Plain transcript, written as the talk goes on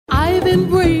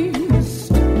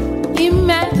embraced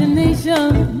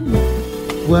imagination.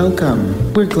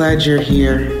 Welcome. We're glad you're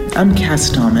here. I'm Cass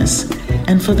Thomas,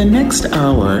 and for the next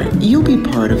hour, you'll be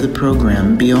part of the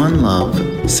program Beyond Love,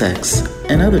 Sex,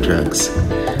 and Other Drugs.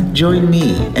 Join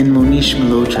me and Monish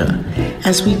Malhotra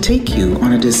as we take you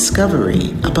on a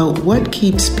discovery about what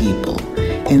keeps people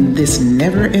in this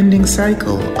never-ending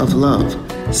cycle of love,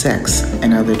 sex,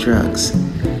 and other drugs.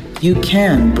 You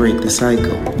can break the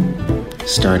cycle,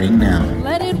 starting now.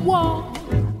 Let it walk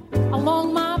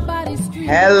along my body street.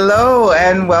 Hello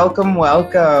and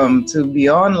welcome to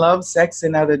Beyond Love, Sex,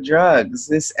 and Other Drugs.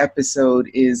 This episode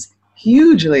is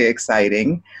hugely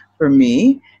exciting for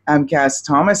me. I'm Cass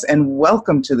Thomas, and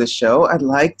welcome to the show. I'd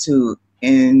like to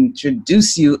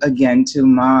introduce you again to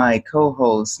my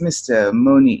co-host, Mr.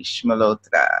 Monish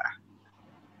Malhotra.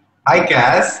 Hi,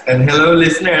 Cass, and hello,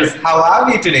 listeners. How are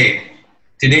we today?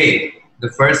 Today, the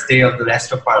first day of the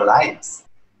rest of our lives.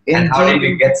 And how did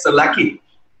we get so lucky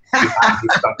to have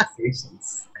these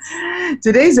conversations?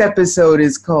 Today's episode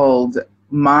is called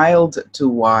Mild to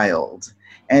Wild.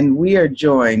 And we are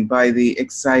joined by the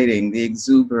exciting, the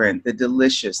exuberant, the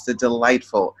delicious, the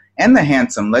delightful, and the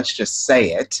handsome, let's just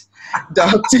say it,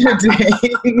 Dr.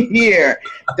 Dain Heer.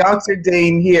 Dr.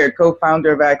 Dain Heer,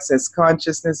 co-founder of Access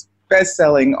Consciousness,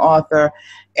 best-selling author,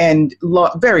 and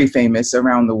very famous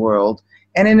around the world.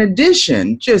 And in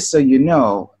addition, just so you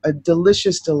know, a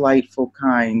delicious, delightful,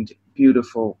 kind,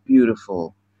 beautiful,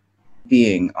 beautiful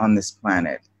being on this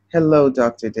planet. Hello,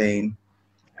 Dr. Dain.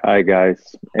 Hi,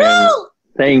 guys. And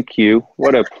thank you.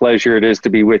 What a pleasure it is to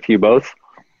be with you both.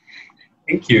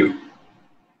 Thank you.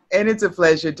 And it's a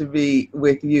pleasure to be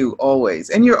with you always.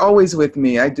 And you're always with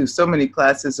me. I do so many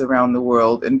classes around the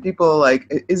world, and people are like,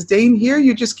 is Dain here?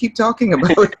 You just keep talking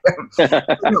about him.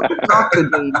 No, Dr.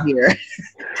 Dain Heer.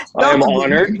 I am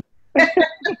honored.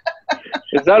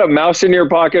 Is that a mouse in your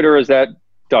pocket, or is that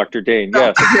Dr. Dain?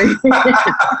 Yes.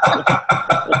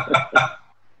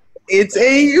 It's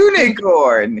a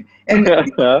unicorn. And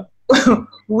The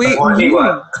horny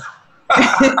one.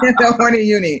 The horny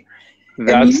uni.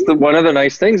 That's one of the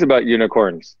nice things about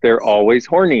unicorns. They're always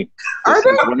horny. This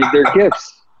is one of their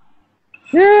gifts.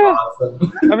 Yeah.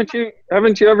 Awesome.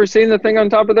 Haven't you ever seen the thing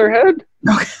on top of their head?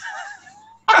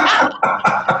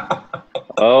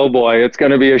 Oh boy, it's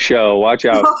going to be a show. Watch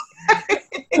out.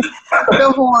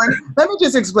 The horn. Let me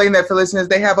just explain that for listeners.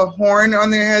 They have a horn on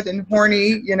their head, and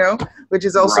horny, which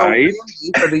is also right.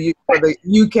 Randy for the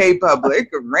UK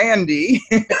public, Randy.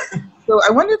 So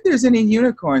I wonder if there's any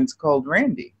unicorns called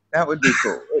Randy. That would be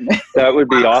cool. That would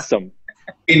be awesome.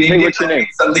 In Hey, India, what's your name?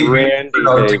 something Randy,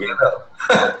 Randy, baby.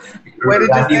 What did you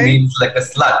Randy say? means like a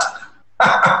slut.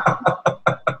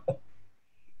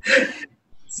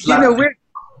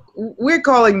 We're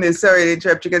calling this, sorry to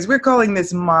interrupt you guys, we're calling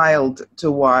this mild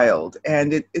to wild.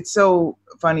 And it's so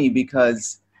funny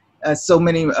because so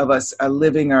many of us are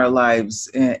living our lives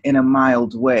in a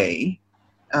mild way.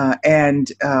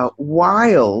 And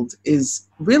wild is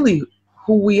really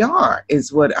who we are,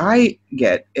 is what I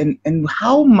get. And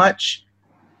how much,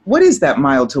 what is that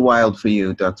mild to wild for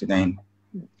you, Dr. Dain?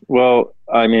 Well,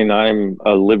 I mean, I'm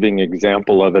a living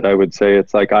example of it. I would say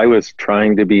it's like I was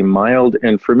trying to be mild.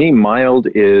 And for me, mild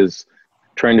is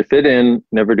trying to fit in,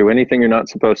 never do anything you're not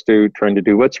supposed to, trying to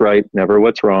do what's right, never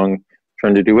what's wrong,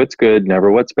 trying to do what's good,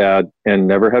 never what's bad, and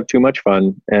never have too much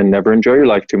fun, and never enjoy your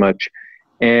life too much,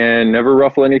 and never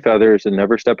ruffle any feathers, and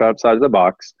never step outside of the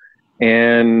box.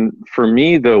 And for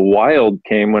me, the wild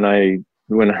came when I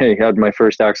had my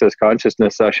first Access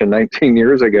Consciousness session 19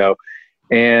 years ago.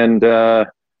 And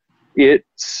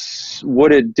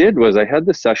what it did was I had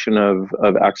the session of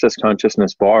Access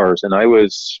Consciousness bars. And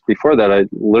before that, I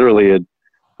literally had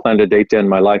planned a date to end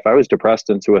my life. I was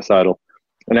depressed and suicidal.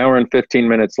 An hour and 15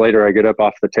 minutes later, I get up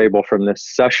off the table from this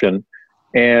session,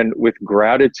 and with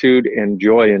gratitude and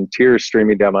joy and tears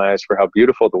streaming down my eyes for how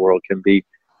beautiful the world can be.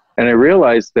 And I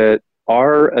realized that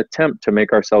our attempt to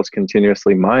make ourselves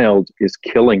continuously mild is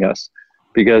killing us,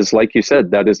 because like you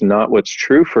said, that is not what's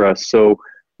true for us. So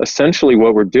essentially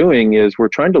what we're doing is we're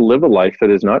trying to live a life that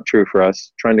is not true for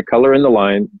us, trying to color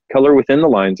within the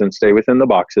lines and stay within the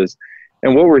boxes.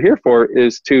 And what we're here for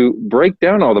is to break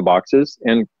down all the boxes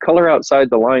and color outside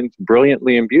the lines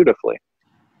brilliantly and beautifully.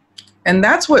 And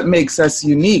that's what makes us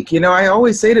unique. I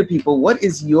always say to people, what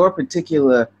is your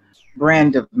particular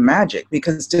brand of magic?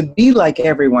 Because to be like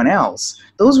everyone else,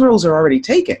 those roles are already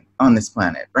taken on this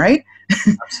planet, right?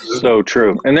 Absolutely. So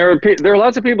true. And there are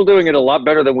lots of people doing it a lot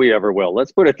better than we ever will.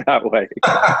 Let's put it that way.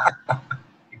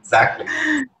 Exactly.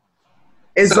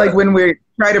 It's like when we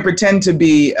try to pretend to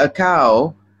be a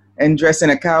cow and dress in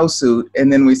a cow suit,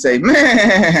 and then we say,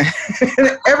 man,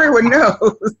 everyone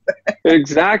knows.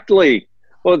 Exactly.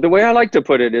 Well, the way I like to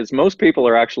put it is most people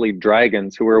are actually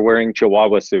dragons who are wearing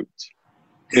Chihuahua suits,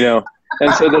 you know,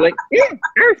 and so they're like,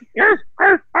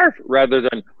 rather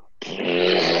than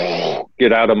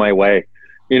get out of my way,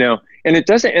 you know. And it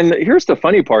doesn't. And here's the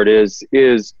funny part is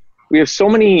we have so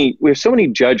many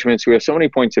judgments, we have so many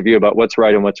points of view about what's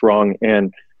right and what's wrong,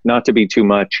 and not to be too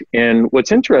much. And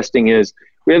what's interesting is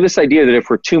we have this idea that if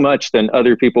we're too much, then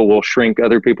other people will shrink,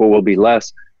 other people will be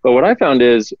less. But what I found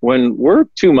is when we're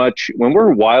too much, when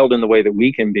we're wild in the way that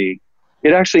we can be,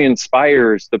 it actually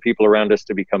inspires the people around us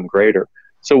to become greater.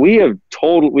 So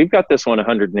we've got this one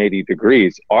 180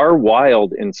 degrees. Our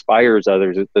wild inspires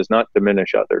others. It does not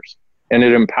diminish others, and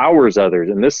it empowers others.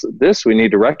 And this we need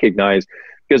to recognize,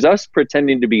 because us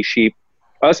pretending to be sheep,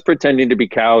 us pretending to be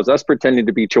cows, us pretending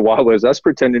to be chihuahuas, us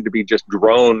pretending to be just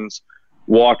drones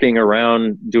walking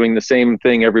around doing the same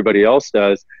thing everybody else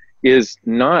does, is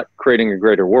not creating a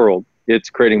greater world. It's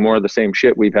creating more of the same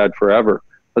shit we've had forever.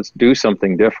 Let's do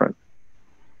something different.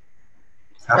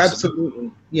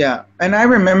 Absolutely. Yeah. And I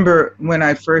remember when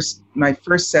my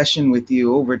first session with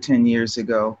you over 10 years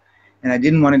ago, and I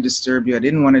didn't want to disturb you. I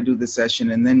didn't want to do the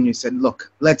session. And then you said,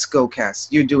 look, let's go, Cass.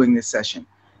 You're doing this session.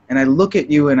 And I look at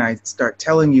you and I start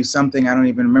telling you something. I don't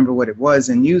even remember what it was.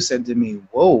 And you said to me,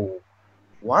 whoa,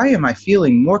 why am I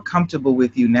feeling more comfortable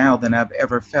with you now than I've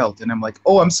ever felt? And I'm like,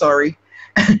 oh, I'm sorry.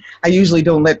 I usually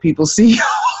don't let people see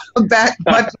that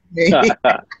much of me.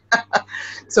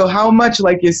 So how much,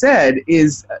 like you said,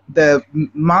 is the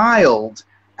mild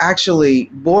actually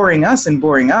boring us and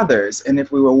boring others? And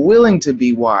if we were willing to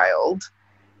be wild,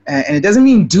 and it doesn't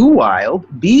mean do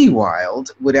wild, be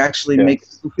wild, would actually make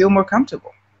us feel more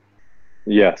comfortable.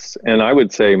 Yes. And I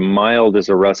would say mild is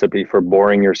a recipe for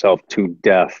boring yourself to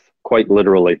death, quite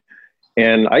literally.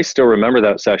 And I still remember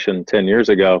that session 10 years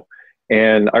ago.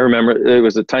 And I remember it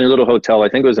was a tiny little hotel. I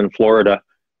think it was in Florida,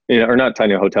 you know, or not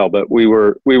tiny hotel, but we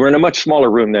were in a much smaller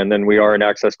room then than we are in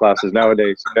access classes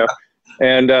nowadays, you know.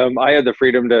 And I had the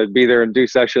freedom to be there and do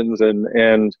sessions.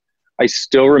 And I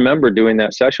still remember doing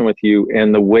that session with you,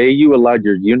 and the way you allowed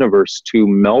your universe to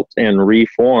melt and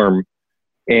reform.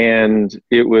 And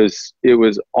it was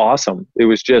awesome. It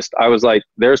was just, I was like,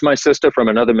 there's my sister from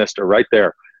another mister right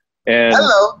there. And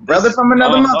hello, brother from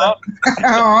another mother.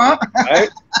 Right?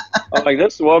 I'm like,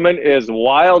 this woman is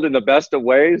wild in the best of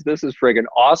ways. This is friggin'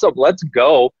 awesome. Let's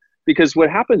go. Because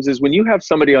what happens is when you have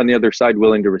somebody on the other side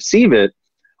willing to receive it,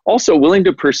 also willing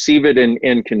to perceive it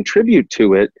and contribute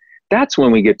to it, that's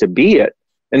when we get to be it.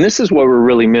 And this is what we're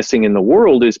really missing in the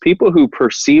world, is people who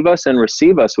perceive us and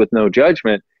receive us with no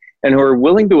judgment, and who are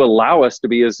willing to allow us to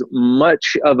be as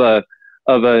much of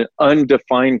an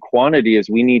undefined quantity as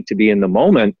we need to be in the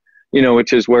moment, you know,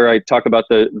 which is where I talk about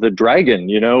the dragon,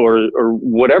 you know, or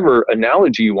whatever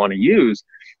analogy you want to use.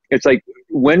 It's like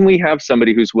when we have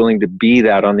somebody who's willing to be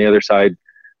that on the other side,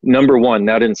 number one,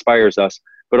 that inspires us.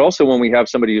 But also when we have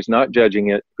somebody who's not judging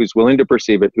it, who's willing to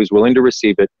perceive it, who's willing to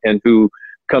receive it, and who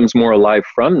comes more alive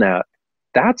from that,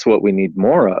 that's what we need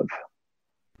more of.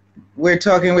 We're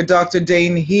talking with Dr.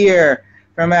 Dain Heer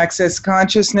from Access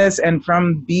Consciousness and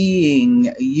from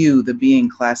Being You. The Being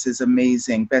class is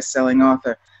amazing. Best-selling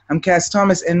author. I'm Cass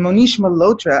Thomas, and Monish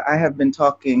Malhotra, I have been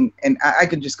talking, and I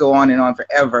could just go on and on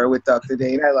forever with Dr.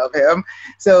 Dain. I love him.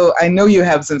 So I know you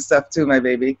have some stuff too, my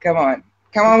baby. Come on.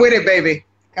 Come on with it, baby.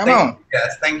 Come on.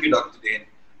 Yes, thank you, Dr. Dain.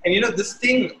 And you know, this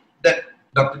thing that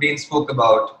Dr. Dain spoke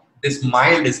about, this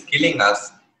mild is killing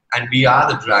us, and we are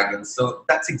the dragons. So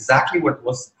that's exactly what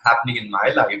was happening in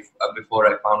my life before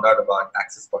I found out about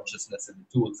Access Consciousness and the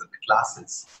tools and the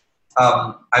classes.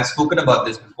 I've spoken about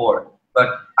this before,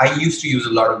 but I used to use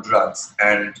a lot of drugs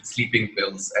and sleeping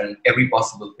pills and every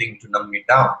possible thing to numb me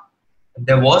down. And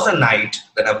there was a night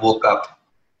that I woke up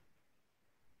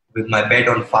with my bed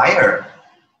on fire,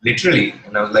 literally.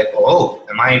 And I was like, oh,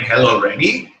 am I in hell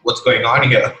already? What's going on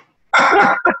here?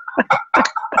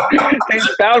 They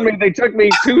found me. They took me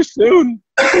too soon.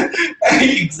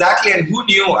 Exactly. And who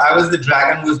knew I was the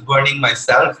dragon who was burning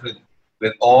myself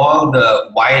with all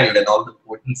the wild and all the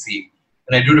potency.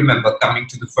 And I do remember coming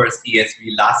to the first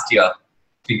ESV last year,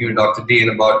 speaking with Dr. Dain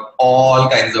about all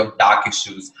kinds of dark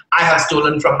issues. I have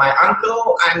stolen from my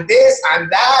uncle, I'm this, I'm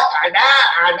that, and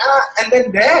that. And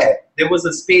then there was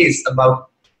a space about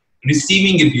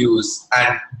receiving abuse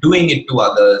and doing it to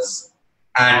others.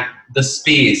 And the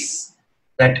space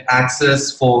that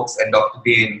Access folks and Dr.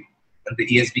 Dain and the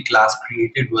ESB class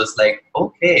created was like,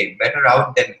 okay, better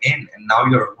out than in, and now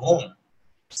you're home.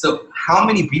 So how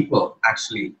many people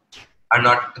actually are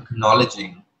not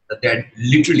acknowledging that they're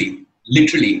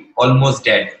literally almost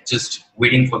dead, just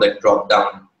waiting for that drop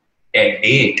down a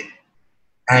date.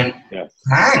 And Yes.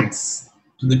 thanks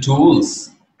to the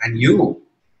tools and you,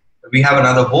 we have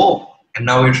another hope. And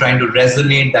now we're trying to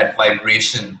resonate that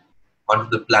vibration onto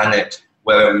the planet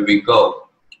wherever we go,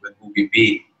 with who we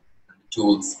be, and the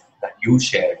tools that you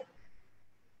shared.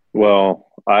 Well,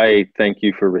 I thank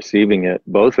you for receiving it,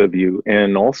 both of you,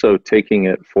 and also taking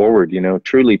it forward,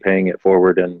 truly paying it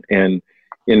forward and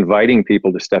inviting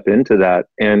people to step into that.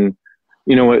 And,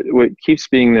 what keeps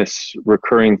being this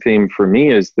recurring theme for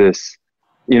me is this,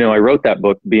 I wrote that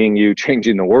book, Being You,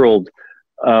 Changing the World.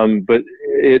 But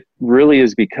it really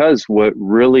is because what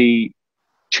really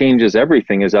changes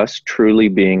everything is us truly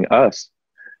being us.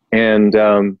 And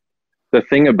the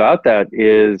thing about that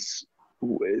is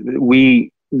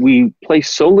we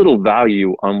place so little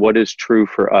value on what is true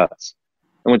for us.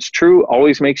 And what's true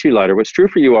always makes you lighter. What's true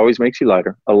for you always makes you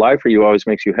lighter. A lie for you always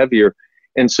makes you heavier.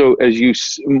 And so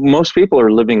most people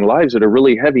are living lives that are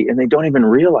really heavy and they don't even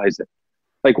realize it.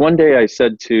 Like one day I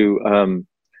said to,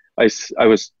 I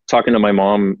was talking to my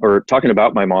mom, or talking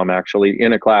about my mom actually,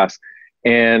 in a class,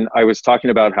 and I was talking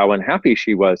about how unhappy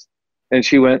she was. And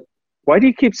she went, "Why do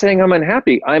you keep saying I'm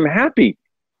unhappy? I'm happy."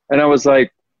 And I was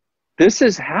like, "This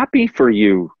is happy for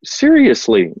you.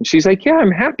 Seriously." And she's like, "Yeah,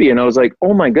 I'm happy." And I was like,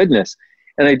 "Oh my goodness."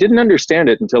 And I didn't understand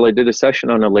it until I did a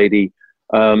session on a lady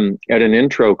at an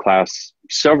intro class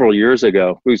several years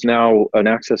ago, who's now an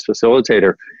access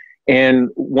facilitator. And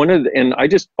and I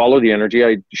just follow the energy.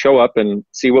 I show up and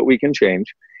see what we can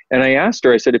change. And I asked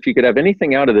her, I said, "If you could have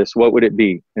anything out of this, what would it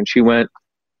be?" And she went,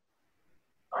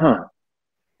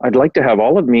 "I'd like to have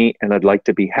all of me and I'd like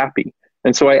to be happy."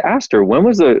 And so I asked her, "When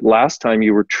was the last time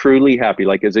you were truly happy,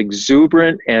 like as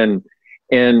exuberant and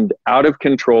out of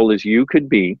control as you could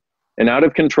be?" And out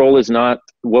of control is not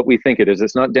what we think it is.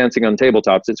 It's not dancing on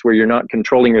tabletops. It's where you're not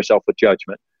controlling yourself with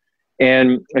judgment.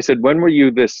 And I said, "When were you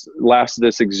this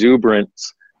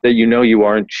exuberance that you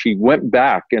are?" And she went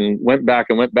back and went back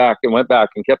and went back and went back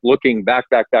and kept looking back.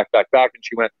 And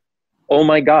she went, "Oh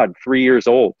my God, 3 years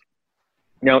old."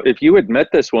 Now, if you had met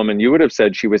this woman, you would have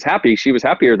said she was happy. She was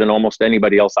happier than almost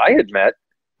anybody else I had met.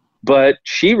 But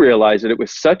she realized that it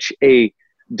was such a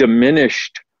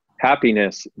diminished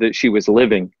happiness that she was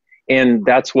living. And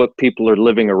that's what people are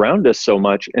living around us so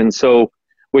much. And so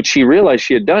what she realized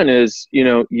she had done is,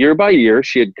 year by year,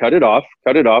 she had cut it off,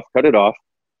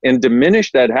 and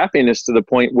diminished that happiness to the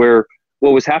point where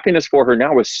what was happiness for her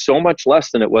now was so much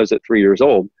less than it was at 3 years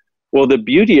old. Well, the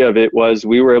beauty of it was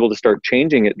we were able to start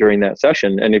changing it during that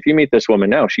session. And if you meet this woman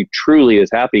now, she truly is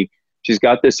happy. She's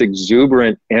got this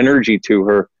exuberant energy to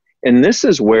her. And this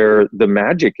is where the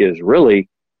magic is really,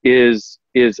 is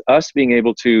us being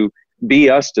able to be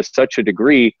us to such a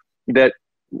degree that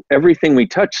everything we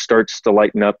touch starts to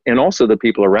lighten up, and also the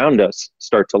people around us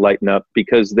start to lighten up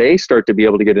because they start to be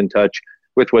able to get in touch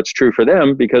with what's true for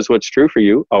them, because what's true for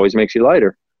you always makes you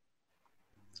lighter.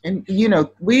 And,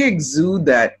 we exude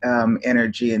that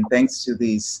energy, and thanks to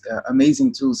these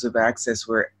amazing tools of access,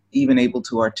 we're even able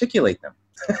to articulate them.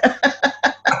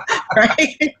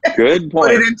 Right? Good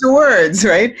point. Put it into words,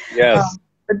 right? Yes.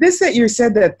 But this that you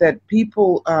said that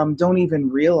people don't even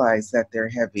realize that they're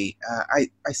heavy.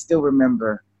 I still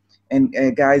remember, and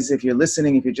guys, if you're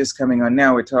listening, if you're just coming on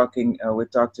now, we're talking with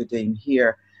Dr. Dain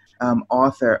Heer,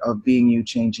 author of Being You,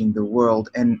 Changing the World,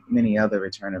 and many other,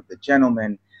 Return of the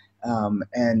Gentleman.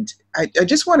 And I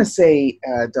just want to say,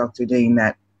 Dr. Dain,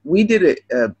 that we did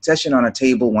a session on a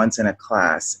table once in a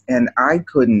class, and I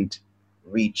couldn't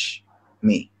reach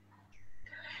me.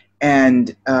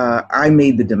 And I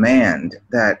made the demand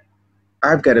that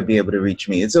I've got to be able to reach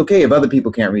me. It's okay if other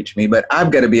people can't reach me, but I've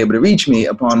got to be able to reach me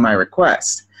upon my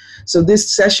request. So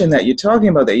this session that you're talking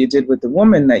about, that you did with the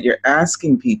woman, that you're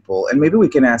asking people, and maybe we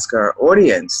can ask our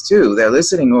audience too, their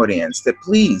listening audience, that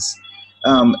please,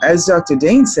 as Dr.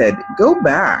 Dain said, go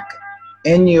back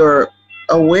in your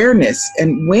awareness.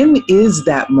 And when is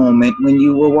that moment when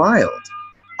you were wild?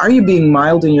 Are you being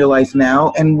mild in your life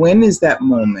now? And when is that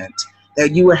moment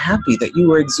that you were happy, that you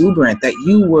were exuberant, that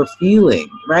you were feeling,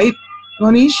 right,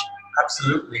 Monish?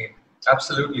 Absolutely.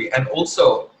 And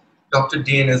also, Dr.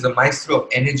 Dain is a maestro of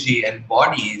energy and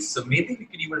bodies. So maybe we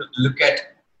could even look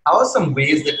at how are some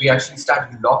ways that we actually start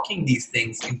locking these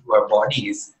things into our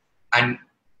bodies and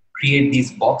create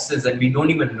these boxes, and we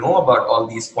don't even know about all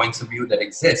these points of view that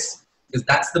exist, because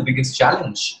that's the biggest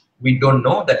challenge. We don't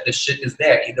know that this shit is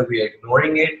there. Either we are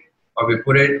ignoring it, or we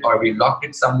put it, or we locked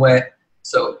it somewhere.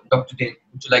 So, Dr. Dain,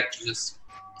 would you like to just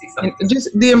say something? And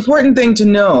just the important thing to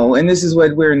know, and this is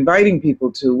what we're inviting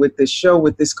people to with this show,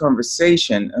 with this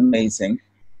conversation, amazing,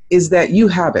 is that you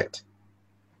have it.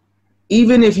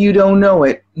 Even if you don't know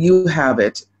it, you have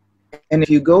it. And if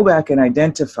you go back and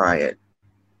identify it,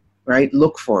 right,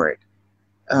 look for it,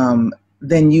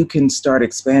 then you can start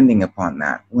expanding upon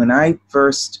that. When I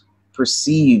first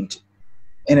perceived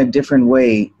in a different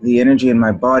way the energy in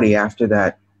my body after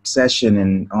that session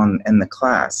in the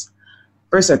class,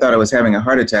 first I thought I was having a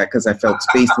heart attack because I felt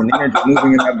space and energy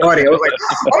moving in my body. I was like,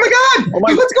 oh my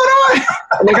God, what's going on?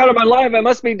 Oh my God, I'm alive. I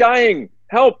must be dying.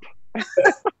 Help.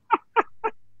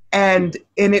 And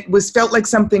it felt like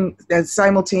something that's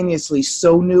simultaneously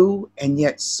so new and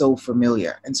yet so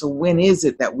familiar. And so when is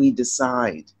it that we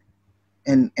decide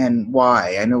and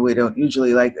why? I know we don't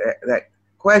usually like that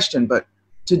question, but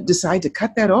to decide to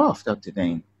cut that off, Dr.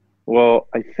 Dain. Well,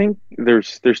 I think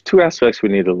there's two aspects we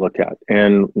need to look at.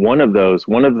 And one of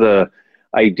the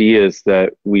ideas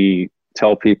that we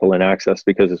tell people in Access,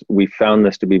 because we found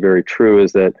this to be very true,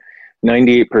 is that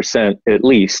 98% at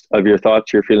least of your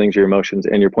thoughts, your feelings, your emotions,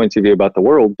 and your points of view about the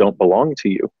world don't belong to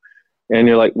you. And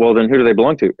you're like, well, then who do they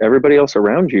belong to? Everybody else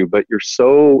around you. But you're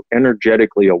so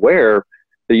energetically aware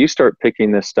that you start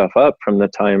picking this stuff up from the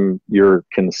time you're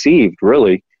conceived,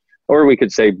 really. Or we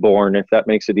could say born, if that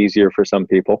makes it easier for some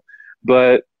people.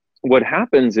 But what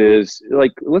happens is,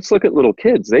 like, let's look at little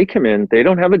kids. They come in, they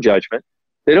don't have a judgment.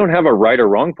 They don't have a right or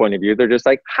wrong point of view. They're just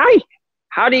like, hi,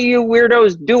 how do you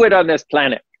weirdos do it on this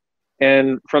planet?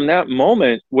 And from that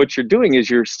moment, what you're doing is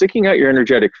you're sticking out your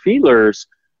energetic feelers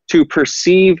to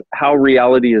perceive how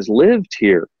reality is lived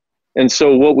here. And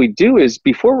so what we do is,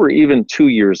 before we're even 2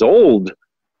 years old,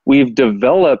 we've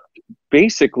developed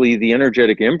basically the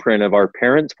energetic imprint of our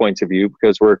parents' points of view,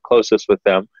 because we're closest with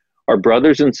them, our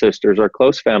brothers and sisters, our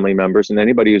close family members, and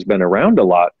anybody who's been around a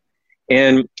lot.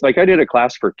 And like, I did a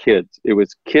class for kids. It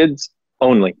was kids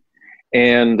only.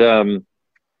 And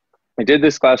I did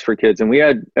this class for kids, and we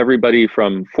had everybody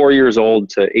from 4 years old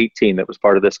to 18 that was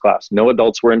part of this class. No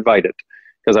adults were invited,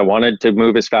 because I wanted to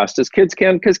move as fast as kids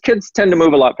can, because kids tend to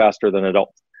move a lot faster than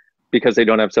adults because they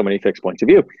don't have so many fixed points of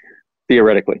view,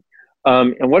 theoretically.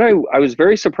 And what I was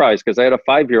very surprised, because I had a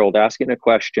 5-year-old asking a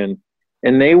question,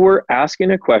 and they were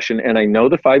asking a question, and I know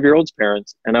the 5-year-old's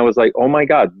parents, and I was like, oh my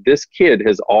God, this kid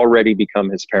has already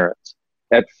become his parents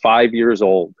at 5 years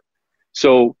old.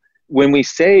 So when we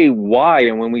say why,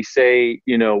 and when we say,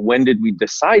 when did we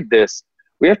decide this,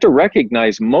 we have to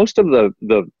recognize most of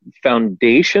the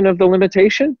foundation of the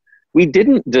limitation, we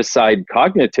didn't decide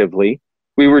cognitively.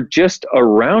 We were just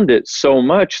around it so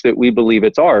much that we believe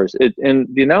it's ours. And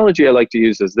the analogy I like to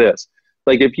use is this.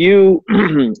 Like, if you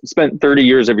spent 30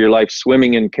 years of your life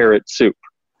swimming in carrot soup,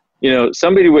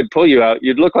 somebody would pull you out,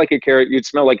 you'd look like a carrot, you'd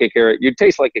smell like a carrot, you'd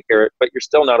taste like a carrot, but you're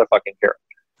still not a fucking carrot.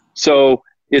 So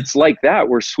it's like that.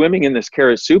 We're swimming in this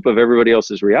carrot soup of everybody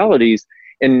else's realities.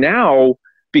 And now,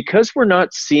 because we're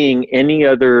not seeing any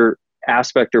other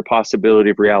aspect or possibility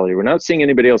of reality, we're not seeing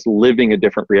anybody else living a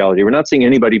different reality. We're not seeing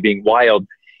anybody being wild.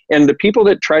 And the people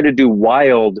that try to do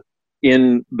wild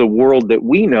in the world that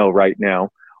we know right now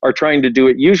are trying to do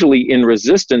it usually in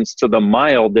resistance to the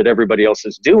mild that everybody else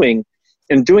is doing.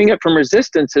 And doing it from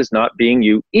resistance is not being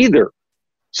you either.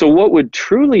 So what would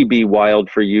truly be wild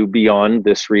for you beyond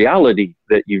this reality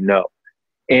that you know?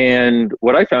 And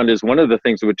what I found is, one of the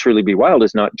things that would truly be wild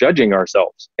is not judging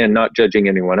ourselves and not judging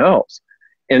anyone else.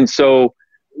 And so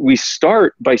we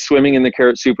start by swimming in the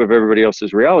carrot soup of everybody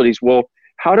else's realities. Well,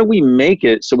 how do we make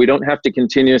it so we don't have to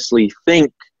continuously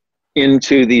think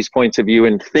into these points of view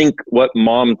and think what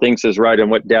mom thinks is right and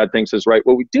what dad thinks is right?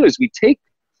 What we do is we take,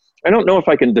 I don't know if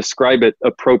I can describe it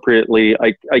appropriately.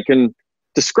 I can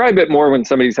describe it more when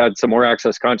somebody's had some more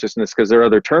access consciousness, because there are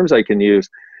other terms I can use.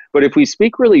 But if we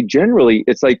speak really generally,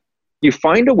 it's like you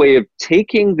find a way of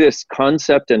taking this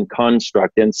concept and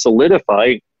construct and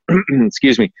solidifying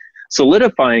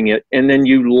it, and then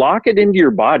you lock it into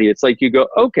your body. It's like you go,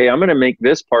 okay, I'm going to make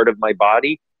this part of my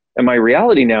body and my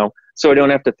reality now, so I don't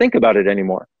have to think about it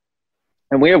anymore.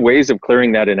 And we have ways of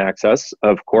clearing that in Access,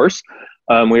 of course.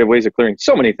 We have ways of clearing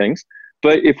so many things.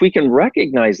 But if we can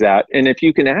recognize that, and if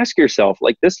you can ask yourself,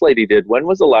 like this lady did, when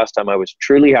was the last time I was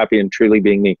truly happy and truly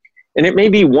being me? And it may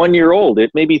be 1 year old, it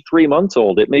may be 3 months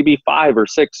old, it may be 5 or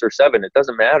 6 or 7, it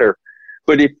doesn't matter.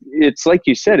 But if it's like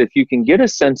you said, if you can get a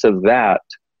sense of that,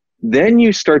 then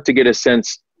you start to get a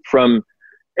sense from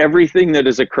everything that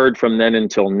has occurred from then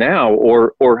until now,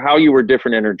 or how you were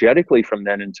different energetically from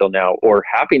then until now, or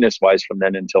happiness-wise from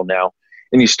then until now.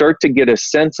 And you start to get a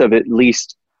sense of at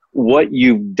least what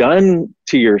you've done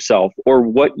to yourself, or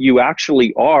what you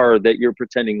actually are that you're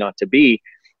pretending not to be.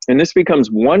 And this becomes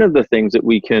one of the things that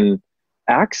we can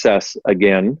access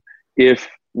again if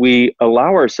we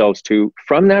allow ourselves to,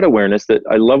 from that awareness that,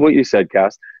 I love what you said,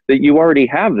 Cass, that you already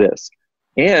have this.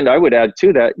 And I would add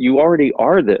to that, you already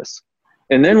are this.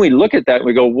 And then we look at that and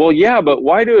we go, well, yeah, but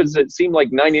why does it seem like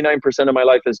 99% of my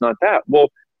life is not that? Well,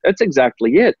 That's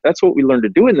exactly it. That's what we learn to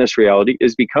do in this reality,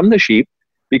 is become the sheep,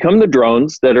 become the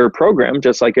drones that are programmed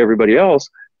just like everybody else.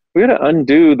 We got to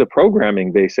undo the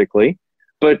programming, basically.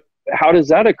 But how does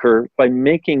that occur? By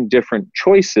making different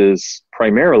choices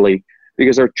primarily,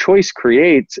 because our choice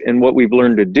creates, and what we've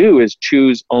learned to do is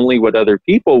choose only what other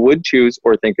people would choose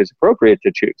or think is appropriate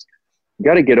to choose. You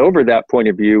got to get over that point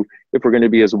of view if we're going to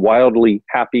be as wildly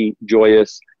happy,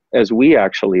 joyous as we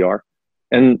actually are.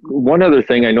 And one other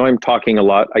thing, I know I'm talking a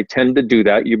lot. I tend to do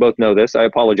that. You both know this. I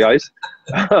apologize.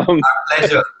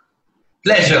 Pleasure.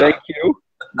 Thank you.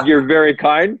 You're very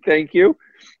kind. Thank you.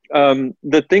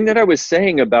 The thing that I was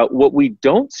saying about what we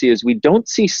don't see is we don't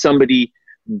see somebody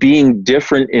being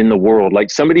different in the world, like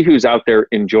somebody who's out there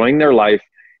enjoying their life,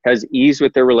 has ease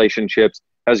with their relationships,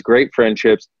 has great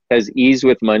friendships, has ease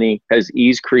with money, has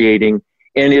ease creating,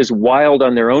 and is wild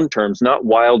on their own terms, not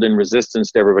wild in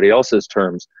resistance to everybody else's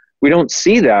terms. We don't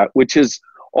see that, which is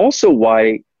also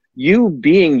why you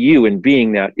being you and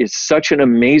being that is such an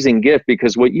amazing gift,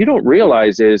 because what you don't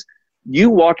realize is you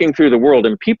walking through the world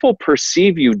and people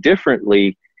perceive you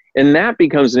differently, and that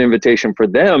becomes an invitation for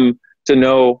them to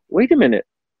know, wait a minute,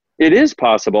 it is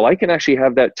possible. I can actually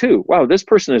have that too. Wow, this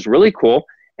person is really cool,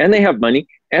 and they have money,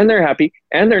 and they're happy,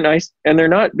 and they're nice, and they're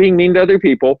not being mean to other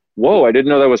people. Whoa, I didn't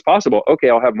know that was possible.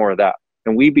 Okay, I'll have more of that.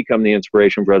 And we become the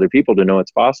inspiration for other people to know it's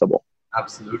possible.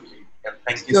 Absolutely. Yeah,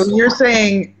 thank you So so you're much.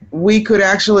 saying we could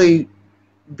actually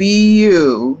be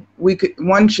you.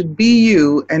 One should be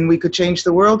you, and we could change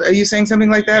the world. Are you saying something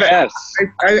like that? Yes.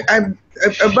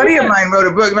 A buddy of mine wrote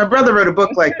a book. My brother wrote a book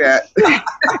like that.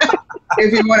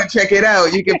 If you want to check it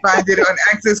out, you can find it on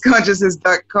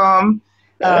accessconsciousness.com.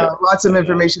 Lots of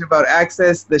information about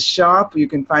Access, the shop. You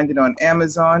can find it on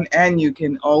Amazon, and you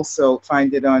can also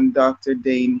find it on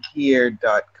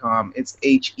drdainheer.com. It's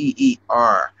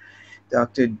H-E-E-R.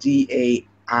 Dr.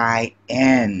 D-A-I-N-H-E-E-R.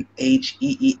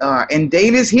 And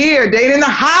Dain is here. Dain in the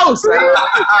house.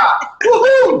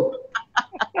 Woohoo!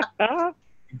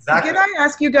 Exactly. Can I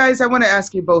ask you guys, I want to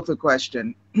ask you both a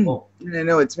question. Oh. And I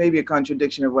know it's maybe a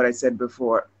contradiction of what I said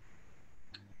before.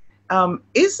 Do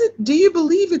you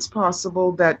believe it's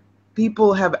possible that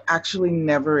people have actually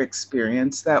never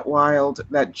experienced that wild,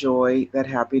 that joy, that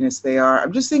happiness they are?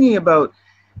 I'm just thinking about,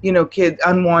 kids,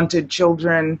 unwanted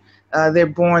children. They're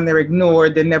born, they're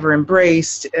ignored, they're never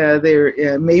embraced,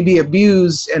 they're maybe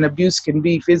abused, and abuse can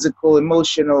be physical,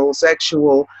 emotional,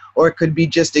 sexual, or it could be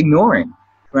just ignoring,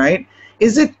 right?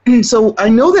 So I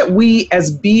know that we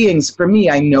as beings, for me,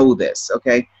 I know this,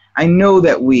 okay? I know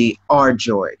that we are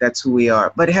joy, that's who we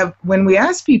are. But when we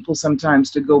ask people sometimes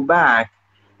to go back,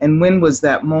 and when was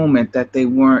that moment that they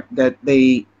were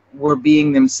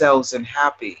being themselves and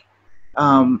happy?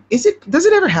 Does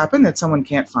it ever happen that someone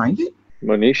can't find it?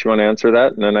 Monish, you want to answer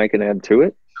that, and then I can add to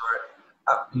it?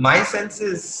 Sure. My sense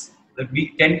is that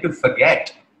we tend to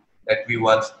forget that we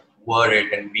once were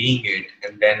it and being it,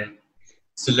 and then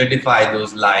solidify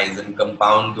those lies and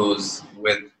compound those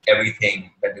with everything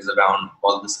that is around,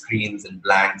 all the screens and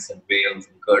blanks and veils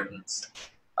and curtains.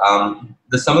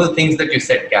 Some of the things that you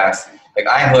said, Cass, like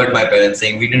I heard my parents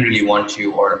saying, we didn't really want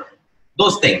you, or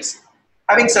those things.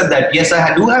 Having said that, yes,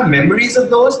 I do have memories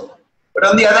of those. But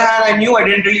on the other hand, I knew I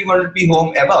didn't really want to be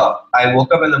home ever. I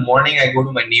woke up in the morning, I go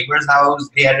to my neighbor's house,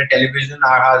 they had a television,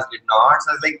 our house did not.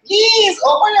 So I was like, please,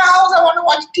 open your house, I want to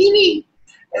watch TV.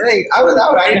 And I was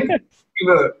out, I didn't give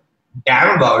a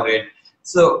damn about it.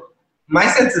 So my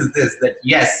sense is this, that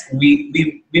yes, we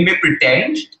may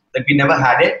pretend that we never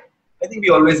had it. I think we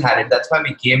always had it. That's why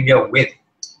we came here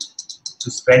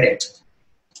to spread it.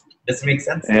 Does it make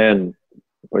sense? And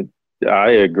I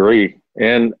agree.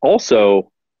 And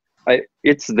also,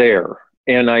 it's there.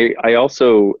 And I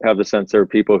also have the sense there are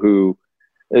people who,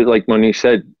 like Monish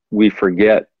said, we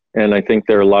forget. And I think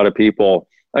there are a lot of people.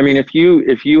 I mean, if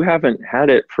you haven't had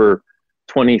it for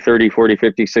 20, 30, 40,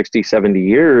 50, 60, 70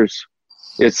 years,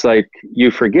 it's like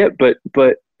you forget. But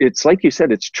it's like you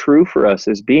said, it's true for us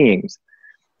as beings.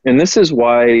 And this is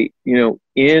why,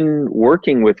 in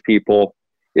working with people,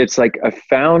 it's like I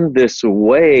found this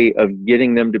way of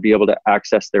getting them to be able to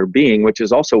access their being, which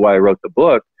is also why I wrote the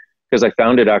book, because I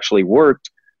found it actually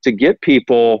worked to get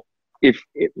people,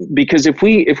 because if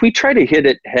we try to hit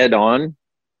it head on,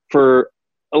 for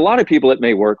a lot of people it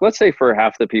may work. Let's say for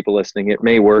half the people listening, it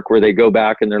may work where they go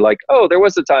back and they're like, oh, there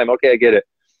was a time. Okay, I get it.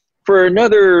 For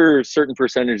another certain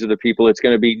percentage of the people, it's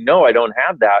going to be, no, I don't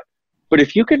have that. But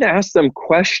if you can ask them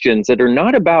questions that are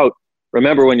not about,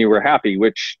 remember when you were happy,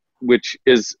 which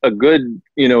is a good,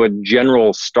 a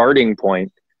general starting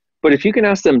point. But if you can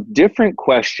ask them different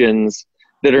questions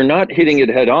that are not hitting it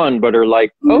head on, but are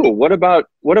like, oh, what about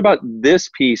this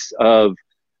piece of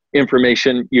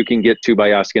information you can get to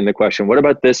by asking the question, what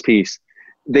about this piece?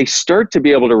 They start to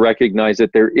be able to recognize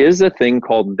that there is a thing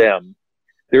called them.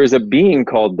 There is a being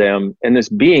called them, and this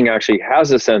being actually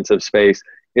has a sense of space.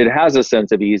 It has a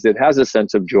sense of ease. It has a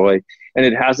sense of joy, and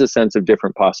it has a sense of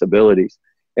different possibilities.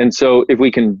 And so if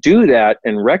we can do that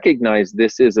and recognize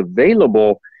this is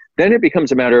available, then it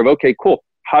becomes a matter of, okay, cool.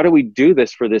 How do we do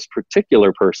this for this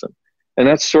particular person? And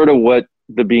that's sort of what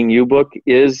the Being You book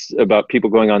is about, people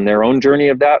going on their own journey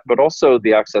of that, but also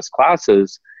the Access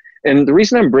classes. And the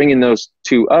reason I'm bringing those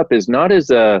two up is not as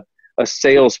a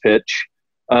sales pitch.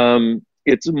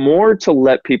 It's more to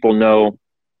let people know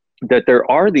that there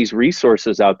are these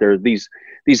resources out there, these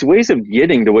ways of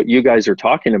getting to what you guys are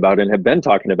talking about and have been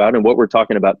talking about and what we're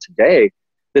talking about today,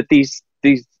 that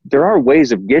there are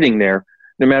ways of getting there,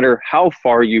 no matter how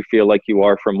far you feel like you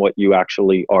are from what you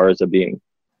actually are as a being.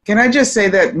 Can I just say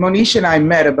that Monish and I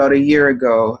met about a year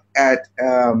ago at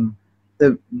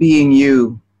the Being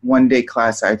You one-day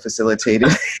class I facilitated.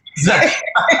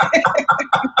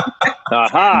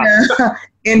 Aha!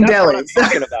 In That's Delhi. what I'm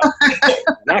talking about.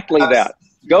 Exactly that.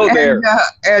 Go there.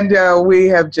 And we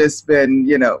have just been,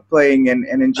 playing and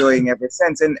enjoying ever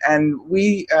since. And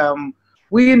we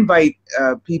invite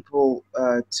people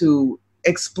to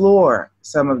explore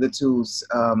some of the tools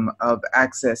of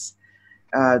Access.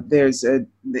 There's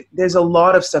a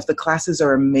lot of stuff. The classes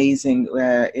are amazing.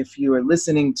 If you are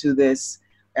listening to this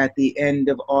at the end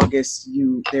of August,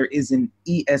 there is an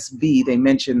ESB. They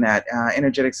mentioned that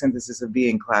Energetic Synthesis of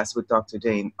Being class with Dr.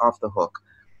 Dain, off the hook.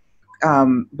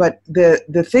 But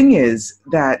the thing is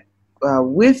that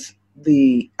with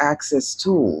the Access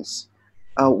tools,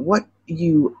 what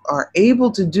you are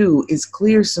able to do is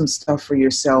clear some stuff for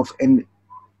yourself and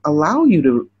allow you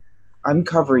to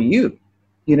uncover you,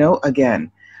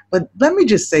 again. But let me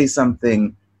just say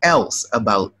something else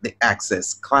about the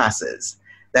Access classes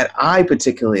that I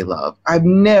particularly love. I've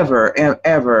never,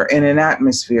 ever in an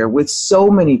atmosphere with so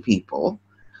many people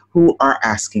who are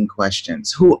asking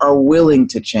questions, who are willing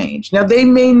to change. Now, they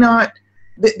may not,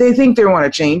 they think they want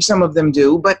to change, some of them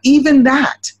do, but even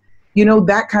that,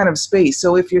 that kind of space.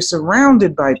 So if you're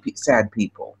surrounded by sad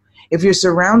people, if you're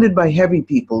surrounded by heavy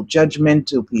people,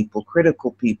 judgmental people,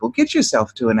 critical people, get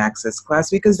yourself to an Access class,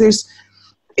 because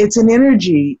it's an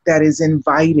energy that is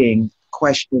inviting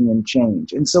question and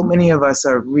change. And so many of us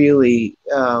are really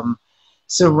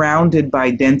surrounded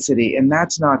by density, and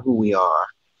that's not who we are.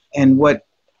 And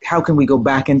how can we go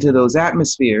back into those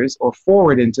atmospheres or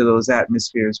forward into those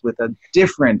atmospheres with a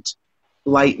different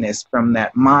lightness from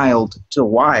that mild to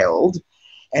wild,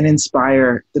 and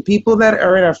inspire the people that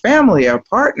are in our family, our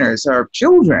partners, our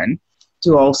children,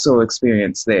 to also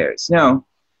experience theirs. No.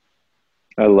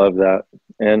 I love that.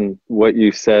 And what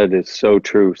you said is so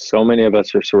true. So many of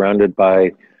us are surrounded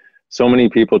by so many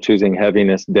people choosing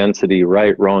heaviness, density,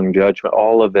 right, wrong, judgment,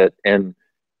 all of it. And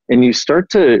you start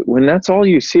to, when that's all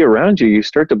you see around you, you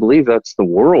start to believe that's the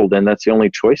world and that's the only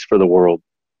choice for the world.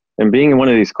 And being in one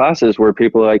of these classes where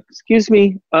people are like, excuse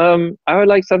me, I would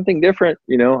like something different.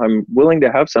 I'm willing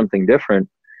to have something different,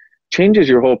 changes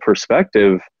your whole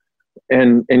perspective.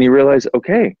 And you realize,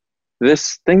 okay,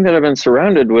 this thing that I've been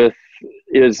surrounded with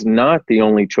is not the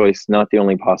only choice, not the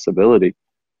only possibility.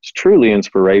 It's truly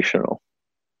inspirational.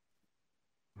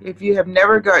 If you have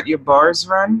never got your bars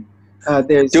run,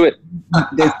 do it.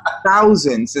 There's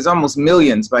thousands, there's almost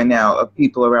millions by now of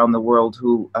people around the world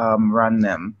who run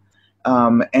them.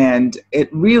 And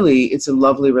it's a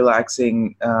lovely,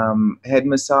 relaxing head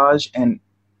massage, and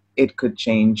it could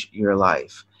change your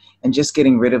life. And just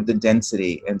getting rid of the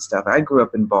density and stuff. I grew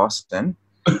up in Boston,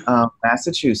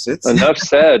 Massachusetts. Enough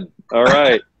said. All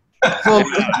right.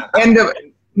 End of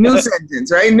new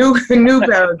sentence, right? New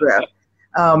paragraph.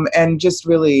 And just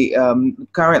really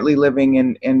currently living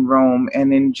in Rome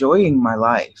and enjoying my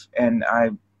life. And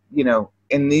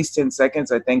in these 10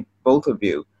 seconds, I thank both of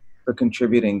you for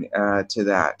contributing to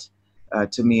that,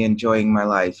 to me enjoying my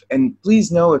life. And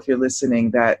please know, if you're listening,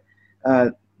 that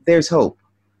there's hope.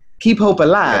 Keep hope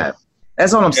alive. Yes.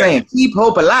 That's all I'm saying. Keep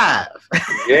hope alive.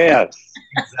 Yes.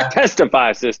 Exactly.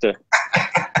 Testify, sister.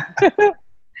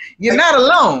 You're not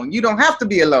alone. You don't have to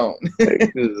be alone.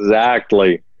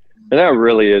 Exactly. And that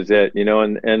really is it,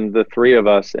 and the three of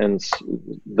us and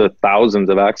the thousands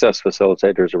of Access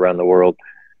facilitators around the world,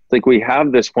 like, we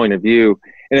have this point of view.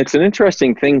 And it's an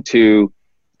interesting thing to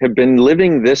have been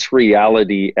living this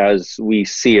reality as we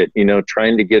see it,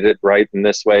 trying to get it right in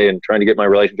this way and trying to get my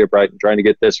relationship right and trying to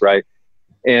get this right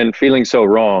and feeling so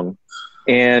wrong.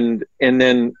 And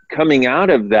then coming out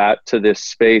of that to this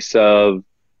space of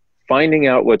finding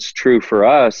out what's true for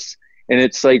us. And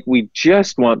it's like, we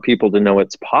just want people to know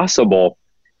it's possible.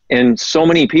 And so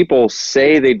many people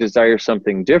say they desire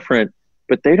something different,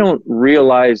 but they don't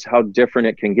realize how different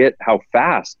it can get, how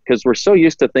fast, because we're so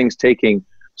used to things taking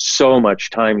so much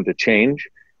time to change.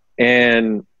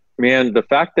 And man, the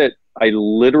fact that I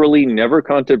literally never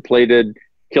contemplated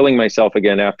killing myself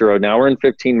again after an hour and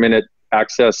 15-minute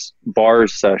Access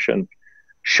bars session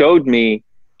showed me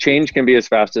change can be as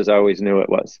fast as I always knew it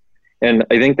was. And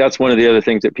I think that's one of the other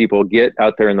things that people get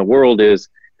out there in the world is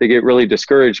they get really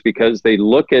discouraged because they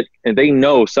look at and they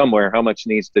know somewhere how much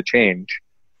needs to change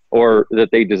or that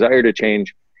they desire to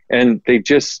change. And they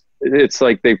just, it's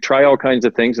like they try all kinds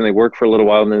of things and they work for a little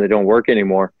while and then they don't work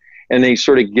anymore. And they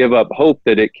sort of give up hope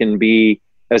that it can be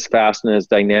as fast and as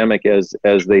dynamic as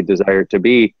they desire it to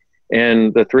be.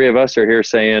 And the three of us are here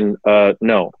saying,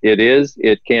 no,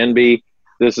 it can be.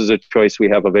 This is a choice we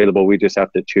have available. We just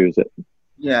have to choose it.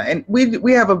 Yeah, and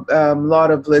we have a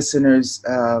lot of listeners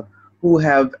who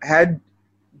have had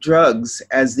drugs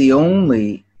as the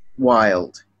only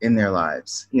wild in their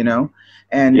lives, you know,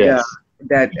 and yes.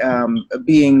 That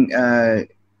being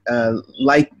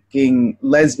liking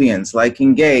lesbians,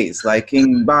 liking gays,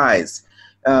 liking bis,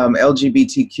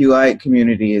 LGBTQI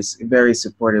community is very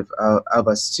supportive of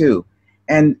us too.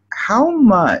 And how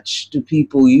much do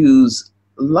people use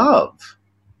love,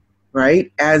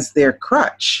 right, as their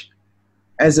crutch,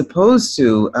 as opposed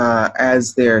to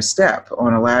as their step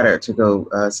on a ladder to go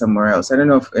somewhere else? I don't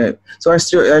know if so.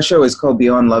 Our show is called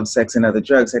Beyond Love, Sex, and Other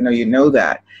Drugs. I know you know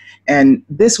that, and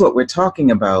this what we're talking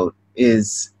about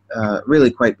is really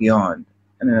quite beyond.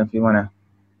 I don't know if you want to.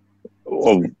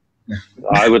 Well,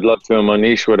 I would love to,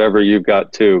 Manish, whatever you've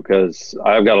got too, because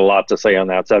I've got a lot to say on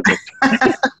that subject.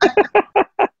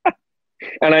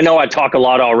 And I know I talk a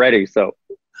lot already, so.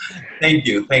 Thank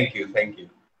you.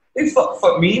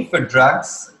 For me, for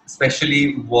drugs,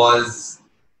 especially, was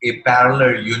a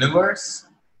parallel universe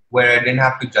where I didn't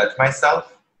have to judge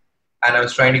myself. And I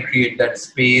was trying to create that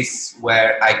space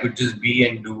where I could just be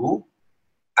and do.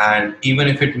 And even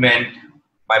if it meant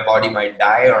my body might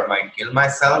die or might kill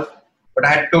myself, but I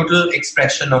had total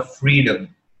expression of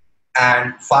freedom.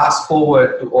 And fast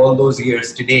forward to all those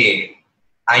years today,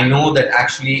 I know that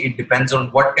actually it depends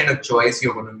on what kind of choice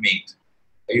you're going to make.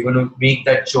 Are you going to make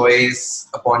that choice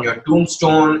upon your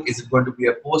tombstone? Is it going to be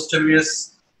a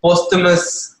posthumous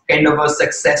kind of a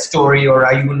success story? Or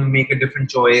are you going to make a different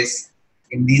choice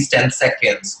in these 10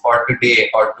 seconds or today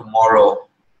or tomorrow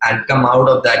and come out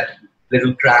of that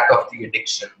little crack of the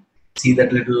addiction? See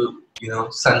that little,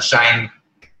 sunshine.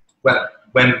 Well,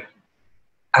 when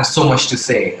I have so much to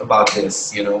say about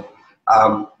this,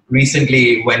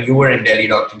 recently when you were in Delhi,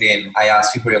 Dr. Dain, I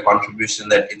asked you for your contribution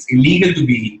that it's illegal to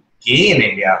be gay in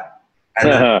India, and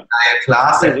the entire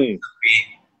class that we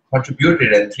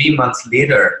contributed, and 3 months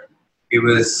later, it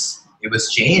was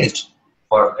changed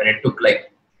and it took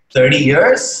like 30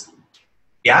 years.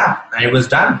 Yeah, and it was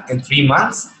done in 3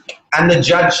 months, and the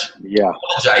judge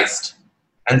apologized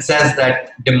and says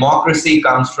that democracy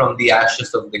comes from the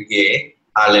ashes of the gay.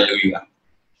 Hallelujah.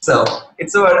 So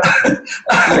it's about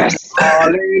yes.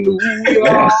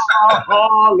 Hallelujah.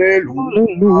 Hallelujah.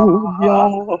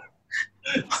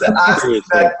 So asking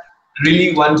that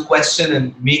really one question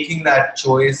and making that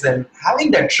choice and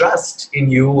having that trust in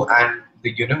you and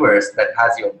the universe that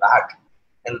has your back.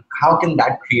 And how can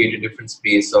that create a different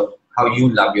space of how you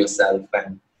love yourself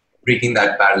and breaking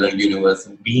that parallel universe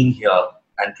and being here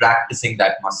and practicing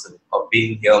that muscle of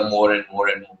being here more and more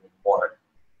and more and more.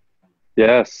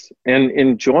 Yes, and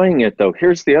enjoying it though.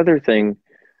 Here's the other thing,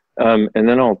 and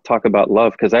then I'll talk about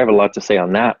love because I have a lot to say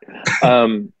on that.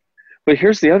 But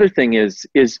here's the other thing is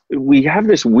we have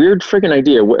this weird friggin'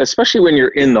 idea, especially when you're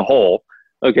in the hole.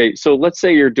 Okay, so let's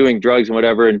say you're doing drugs and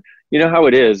whatever, and you know how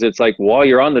it is. It's like while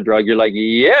you're on the drug, you're like,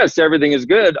 yes, everything is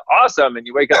good, awesome. And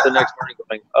you wake up the next morning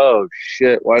going, oh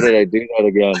shit, why did I do that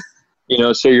again?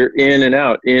 So you're in and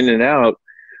out.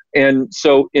 And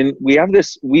so we have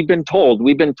this, we've been told,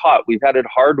 we've been taught, we've had it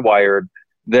hardwired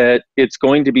that it's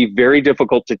going to be very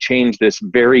difficult to change this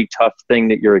very tough thing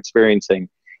that you're experiencing.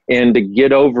 And to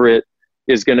get over it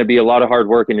is going to be a lot of hard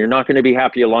work, and you're not going to be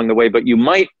happy along the way, but you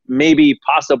might maybe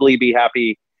possibly be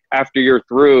happy after you're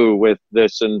through with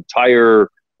this entire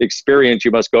experience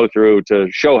you must go through to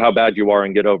show how bad you are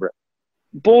and get over it.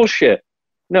 Bullshit.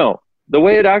 No. The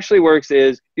way it actually works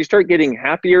is you start getting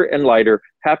happier and lighter,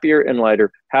 happier and lighter,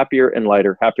 happier and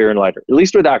lighter, happier and lighter, at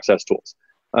least with access tools.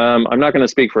 I'm not going to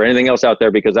speak for anything else out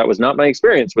there because that was not my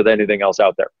experience with anything else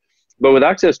out there. But with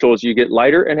access tools, you get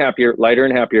lighter and happier, lighter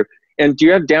and happier. And do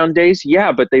you have down days?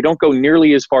 Yeah, but they don't go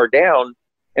nearly as far down.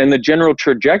 And the general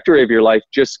trajectory of your life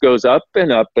just goes up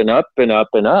and up and up and up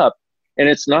and up. And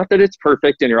it's not that it's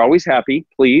perfect and you're always happy.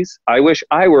 Please, I wish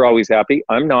I were always happy.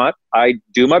 I'm not. I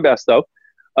do my best though.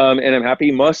 And I'm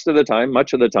happy most of the time,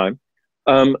 much of the time.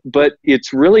 But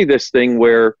it's really this thing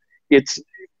where it's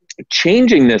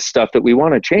changing this stuff that we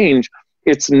want to change.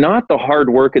 It's not the hard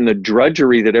work and the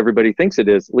drudgery that everybody thinks it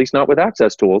is, at least not with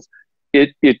access tools.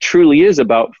 It truly is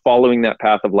about following that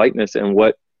path of lightness, and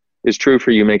what is true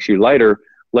for you makes you lighter.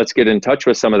 Let's get in touch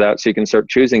with some of that so you can start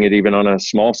choosing it even on a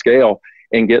small scale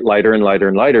and get lighter and lighter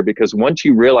and lighter. Because once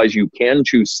you realize you can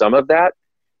choose some of that,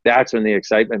 that's when the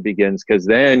excitement begins. Because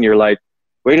then you're like,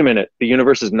 wait a minute, the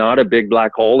universe is not a big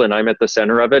black hole and I'm at the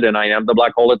center of it and I am the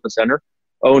black hole at the center.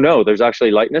 Oh no, there's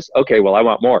actually lightness. Okay, well, I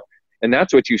want more. And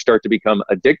that's what you start to become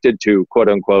addicted to, quote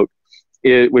unquote,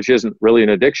 which isn't really an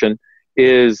addiction,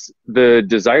 is the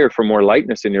desire for more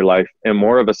lightness in your life and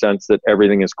more of a sense that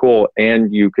everything is cool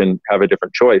and you can have a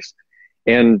different choice.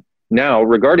 And now,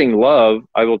 regarding love,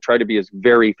 I will try to be as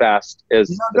very fast as.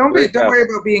 No, don't worry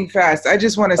about being fast. I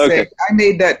just want to say I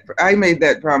made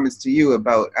that promise to you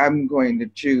about I'm going to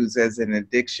choose as an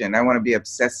addiction. I want to be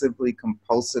obsessively,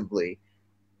 compulsively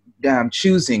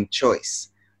choosing choice,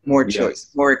 more choice,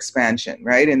 more expansion.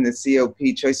 Right, in the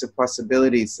COP Choice of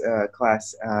Possibilities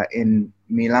class in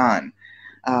Milan.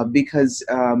 Because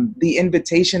the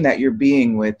invitation that you're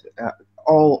being with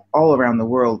all around the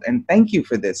world, and thank you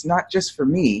for this, not just for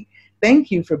me,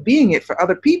 thank you for being it for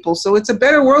other people, so it's a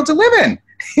better world to live in.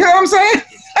 You know what I'm saying?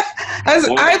 As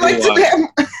I'd like to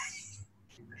be.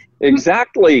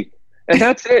 Exactly, and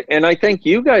that's it. And I thank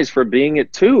you guys for being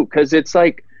it too, because it's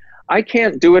like, I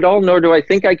can't do it all, nor do I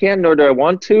think I can, nor do I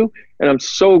want to, and I'm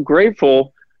so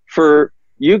grateful for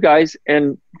you guys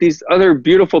and these other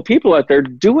beautiful people out there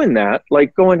doing that,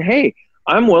 like going, hey,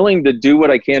 I'm willing to do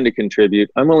what I can to contribute.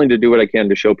 I'm willing to do what I can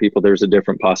to show people there's a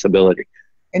different possibility.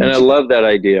 And I love that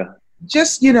idea.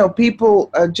 Just,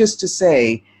 people, just to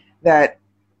say that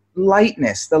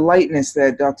lightness, the lightness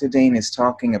that Dr. Dain is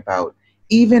talking about,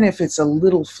 even if it's a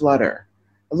little flitter,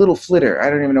 I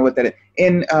don't even know what that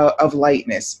is, of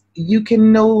lightness, you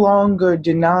can no longer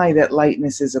deny that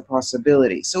lightness is a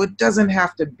possibility. So it doesn't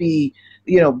have to be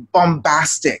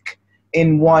bombastic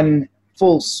in one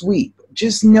full sweep.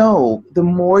 Just know the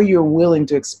more you're willing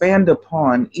to expand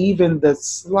upon even the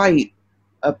slight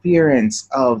appearance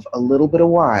of a little bit of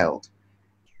wild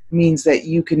means that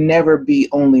you can never be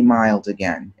only mild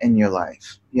again in your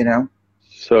life,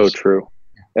 So true.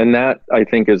 And that, I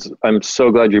think, I'm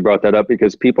so glad you brought that up,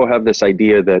 because people have this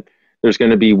idea that there's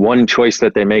going to be one choice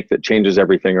that they make that changes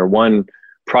everything, or one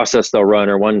process they'll run,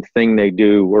 or one thing they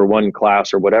do, or one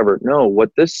class or whatever. No,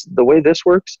 the way this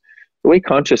works, the way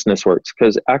consciousness works,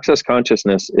 because access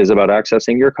consciousness is about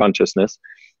accessing your consciousness.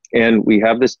 And we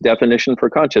have this definition for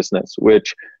consciousness,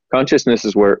 which consciousness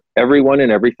is where everyone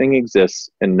and everything exists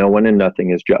and no one and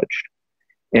nothing is judged.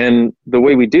 And the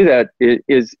way we do that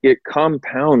is it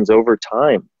compounds over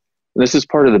time. And this is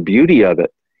part of the beauty of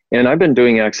it. And I've been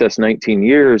doing Access 19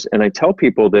 years, and I tell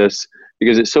people this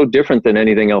because it's so different than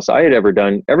anything else I had ever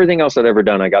done. Everything else I'd ever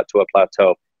done, I got to a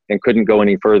plateau and couldn't go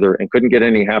any further and couldn't get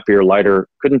any happier, lighter,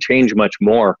 couldn't change much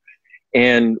more.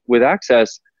 And with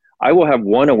Access, I will have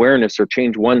one awareness or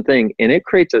change one thing, and it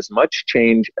creates as much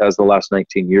change as the last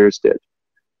 19 years did.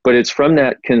 But it's from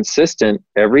that consistent,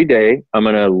 every day, I'm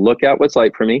going to look at what's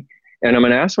light for me, and I'm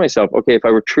going to ask myself, okay, if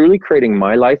I were truly creating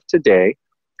my life today,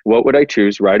 what would I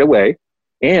choose right away?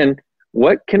 And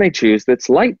what can I choose that's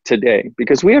light today?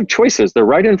 Because we have choices. They're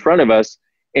right in front of us.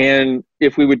 And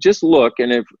if we would just look,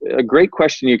 and if a great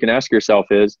question you can ask yourself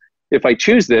is, if I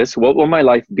choose this, what will my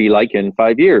life be like in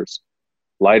 5 years?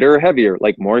 Lighter or heavier,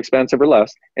 like more expansive or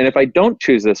less? And if I don't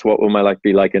choose this, what will my life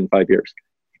be like in 5 years?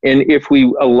 And if we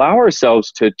allow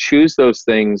ourselves to choose those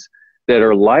things that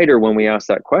are lighter when we ask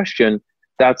that question,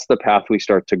 that's the path we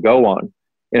start to go on.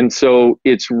 And so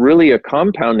it's really a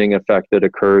compounding effect that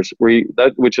occurs,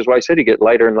 which is why I said you get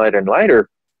lighter and lighter and lighter,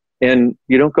 and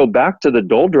you don't go back to the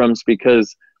doldrums,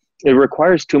 because it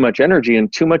requires too much energy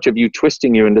and too much of you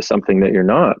twisting you into something that you're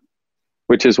not,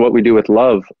 which is what we do with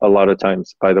love a lot of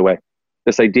times, by the way.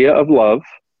 This idea of love.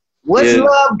 What's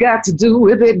love got to do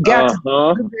with it? Got to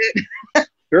do with it.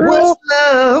 Girl. What's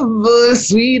love? A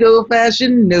sweet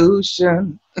old-fashioned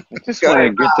notion. I just want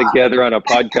to get together on a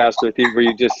podcast with you where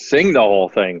you just sing the whole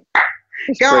thing.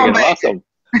 It's freaking awesome.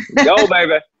 Go,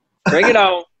 baby. Bring it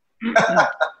on.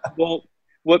 Well,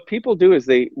 what people do is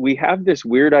we have this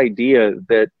weird idea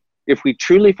that if we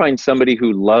truly find somebody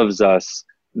who loves us,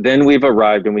 then we've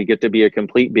arrived and we get to be a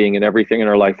complete being and everything in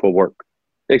our life will work.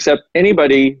 Except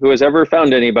anybody who has ever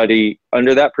found anybody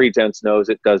under that pretense knows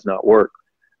it does not work.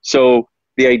 So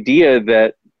the idea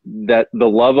that the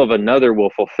love of another will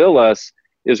fulfill us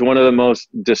is one of the most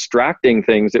distracting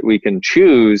things that we can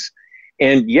choose.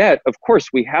 And yet, of course,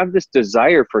 we have this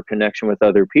desire for connection with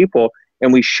other people,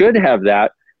 and we should have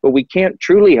that, but we can't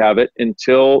truly have it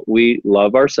until we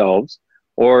love ourselves,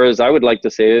 or as I would like to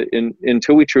say it,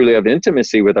 until we truly have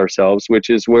intimacy with ourselves, which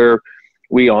is where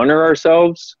we honor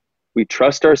ourselves, we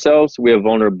trust ourselves, we have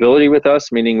vulnerability with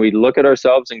us, meaning we look at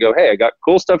ourselves and go, hey, I got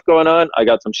cool stuff going on, I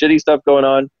got some shitty stuff going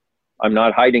on, I'm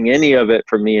not hiding any of it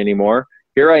from me anymore.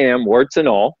 Here I am, warts and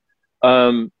all.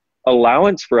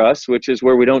 Allowance for us, which is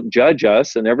where we don't judge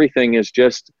us and everything is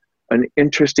just an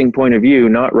interesting point of view,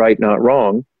 not right, not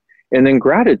wrong. And then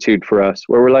gratitude for us,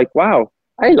 where we're like, wow,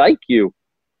 I like you.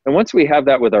 And once we have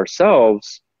that with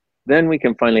ourselves, then we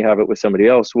can finally have it with somebody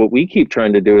else. What we keep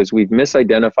trying to do is we've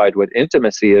misidentified what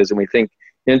intimacy is, and we think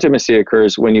intimacy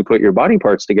occurs when you put your body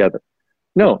parts together.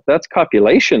 No, that's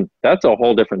copulation. That's a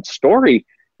whole different story.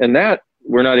 And that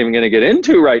we're not even going to get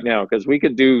into right now, because we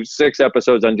could do 6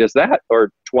 episodes on just that,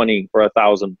 or 20 or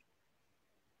 1,000.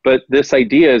 But this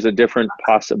idea is a different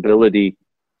possibility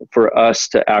for us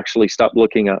to actually stop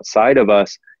looking outside of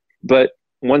us. But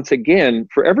once again,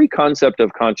 for every concept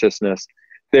of consciousness,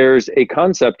 there's a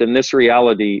concept in this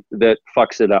reality that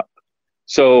fucks it up.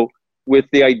 So with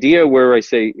the idea where I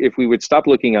say, if we would stop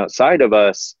looking outside of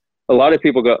us, a lot of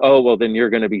people go, oh, well, then you're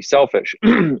going to be selfish.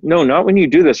 No, not when you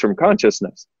do this from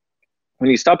consciousness. When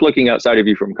you stop looking outside of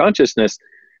you from consciousness,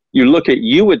 you look at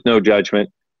you with no judgment,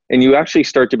 and you actually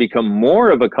start to become more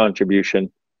of a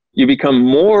contribution. You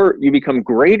become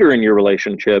greater in your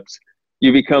relationships.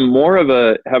 You become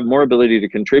have more ability to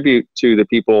contribute to the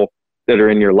people that are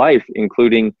in your life,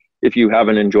 including if you have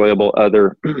an enjoyable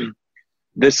other.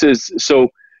 So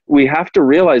we have to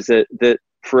realize that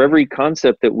for every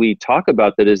concept that we talk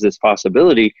about that is this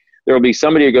possibility, there will be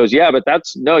somebody who goes, yeah, but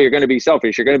you're going to be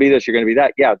selfish. You're going to be this, you're going to be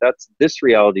that. Yeah, that's this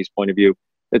reality's point of view.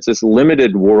 It's this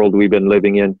limited world we've been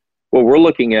living in. What we're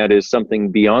looking at is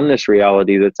something beyond this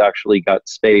reality that's actually got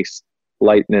space,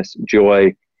 lightness,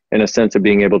 joy, and a sense of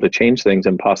being able to change things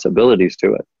and possibilities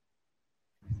to it.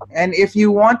 And if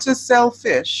you want to sell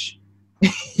fish,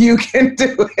 you can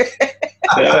do it.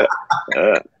 I'm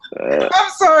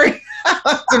sorry. I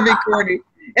have to be corny.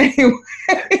 Anyway,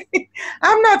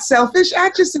 I'm not selfish.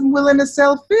 I just am willing to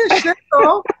sell fish. That's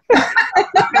all.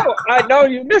 No, I know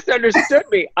you misunderstood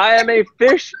me. I am a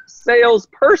fish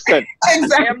salesperson.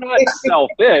 Exactly. I am not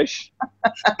selfish.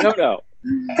 No.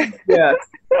 Yeah.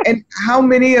 And how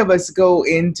many of us go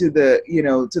into the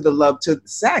love to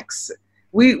sex?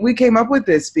 We came up with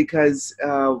this because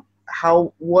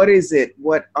what is it?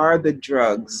 What are the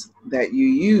drugs that you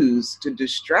use to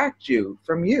distract you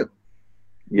from you?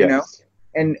 Yes. You know?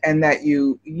 And that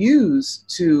you use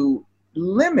to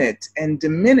limit and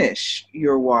diminish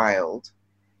your wild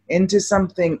into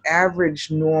something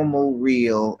average, normal,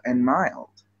 real, and mild.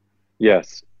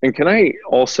 Yes. And can I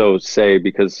also say,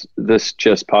 because this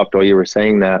just popped while you were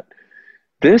saying that,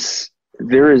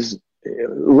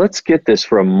 let's get this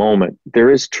for a moment.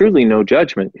 There is truly no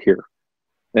judgment here.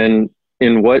 And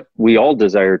in what we all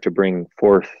desire to bring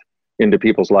forth into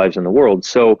people's lives in the world.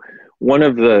 So one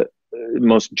of the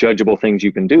most judgeable things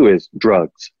you can do is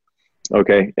drugs.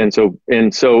 Okay. And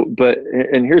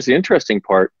here's the interesting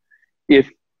part.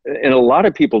 And a lot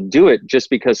of people do it just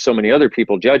because so many other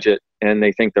people judge it and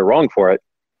they think they're wrong for it.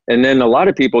 And then a lot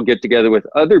of people get together with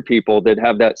other people that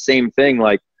have that same thing,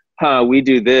 like, we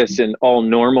do this and all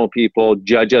normal people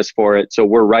judge us for it, so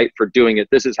we're right for doing it.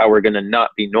 This is how we're going to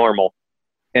not be normal.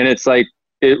 And it's like,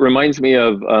 it reminds me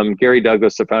of Gary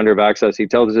Douglas, the founder of Access. He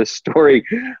tells this story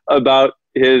about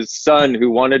his son who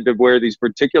wanted to wear these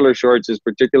particular shorts, his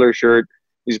particular shirt,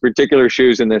 these particular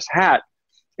shoes, and this hat.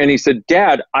 And he said,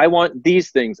 Dad, I want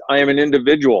these things. I am an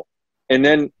individual. And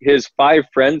then his 5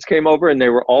 friends came over and they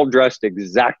were all dressed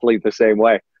exactly the same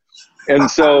way. And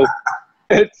so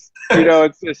it's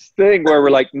this thing where we're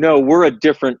like, no, we're a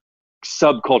different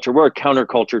subculture. We're a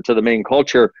counterculture to the main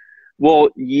culture. Well,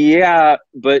 yeah,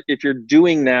 but if you're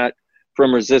doing that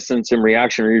from resistance and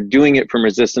reaction, or you're doing it from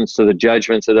resistance to the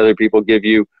judgments that other people give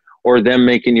you, or them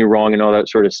making you wrong and all that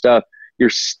sort of stuff, you're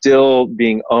still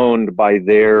being owned by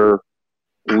their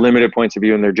limited points of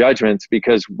view and their judgments,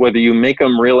 because whether you make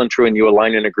them real and true and you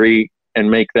align and agree and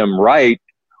make them right,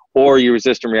 or you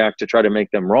resist and react to try to make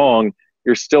them wrong,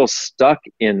 you're still stuck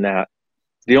in that.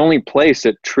 The only place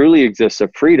that truly exists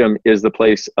of freedom is the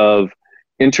place of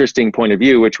interesting point of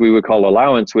view, which we would call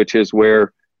allowance, which is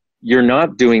where you're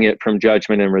not doing it from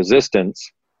judgment and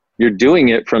resistance. You're doing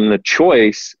it from the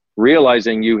choice,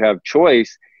 realizing you have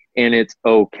choice, and it's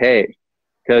okay.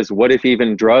 Because what if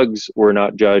even drugs were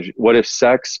not judged? What if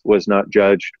sex was not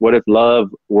judged? What if love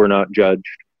were not judged?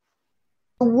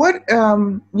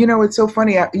 It's so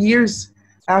funny.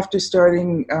 after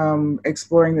starting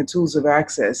exploring the tools of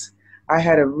access, I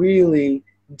had a really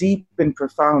deep and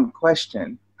profound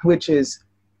question, which is,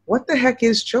 what the heck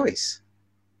is choice?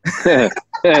 That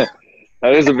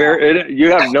is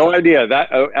you have no idea that.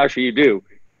 Actually, you do.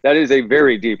 That is a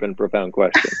very deep and profound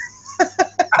question.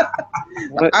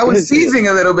 I was teasing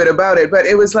a little bit about it, but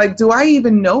it was like, do I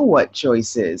even know what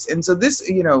choice is? And so this,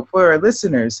 for our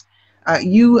listeners,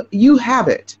 you have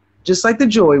it, just like the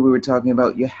joy we were talking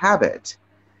about. You have it.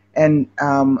 And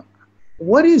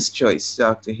what is choice,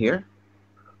 Dr. Heer?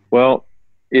 Well,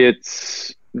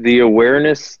 it's the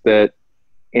awareness that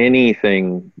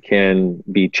anything can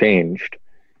be changed.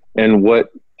 And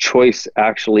what choice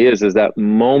actually is that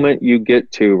moment you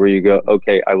get to where you go,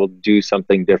 okay, I will do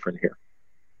something different here.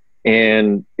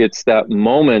 And it's that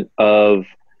moment of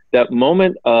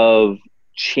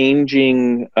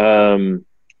changing,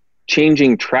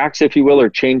 changing tracks, if you will, or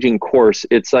changing course.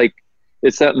 It's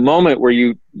that moment where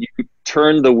you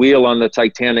turn the wheel on the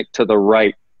Titanic to the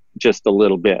right just a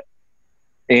little bit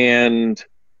and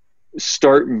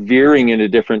start veering in a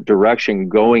different direction,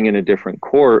 going in a different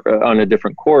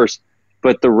course,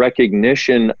 but the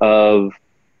recognition of,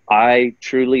 I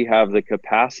truly have the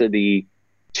capacity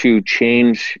to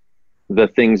change the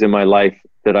things in my life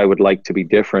that I would like to be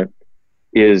different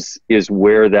is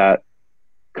where that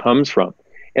comes from.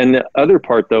 And the other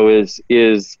part, though, is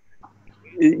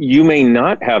you may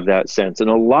not have that sense. And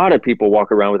a lot of people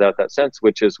walk around without that sense,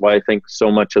 which is why I think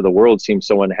so much of the world seems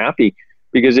so unhappy.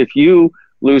 Because if you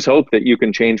lose hope that you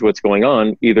can change what's going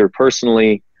on, either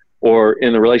personally or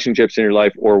in the relationships in your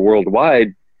life or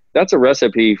worldwide, that's a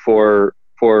recipe for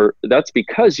that's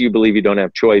because you believe you don't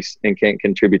have choice and can't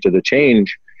contribute to the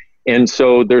change. And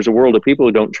so there's a world of people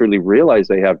who don't truly realize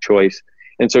they have choice.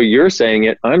 And so you're saying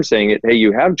it, I'm saying it, hey,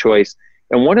 you have choice.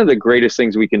 And one of the greatest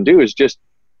things we can do is just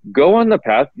go on the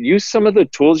path, use some of the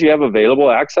tools you have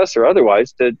available, access or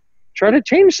otherwise, to try to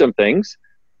change some things,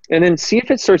 and then see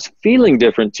if it starts feeling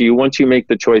different to you once you make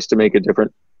the choice to make a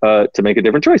different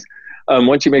choice.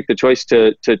 Once you make the choice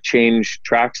to change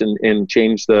tracks and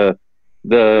change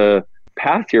the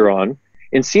path you're on,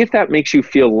 and see if that makes you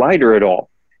feel lighter at all.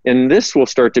 And this will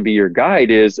start to be your guide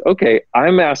is, okay,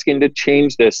 I'm asking to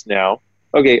change this now.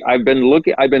 Okay, I've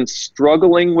been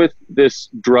struggling with this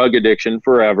drug addiction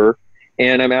forever,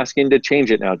 and I'm asking to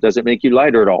change it now. Does it make you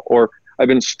lighter at all? Or I've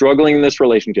been struggling in this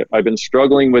relationship. I've been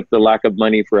struggling with the lack of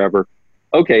money forever.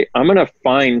 Okay, I'm going to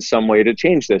find some way to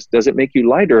change this. Does it make you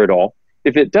lighter at all?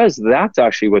 If it does, that's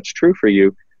actually what's true for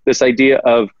you. This idea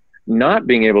of not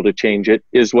being able to change it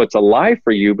is what's a lie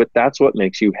for you, but that's what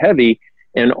makes you heavy.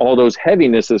 And all those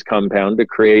heavinesses compound to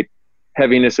create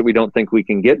heaviness that we don't think we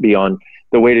can get beyond.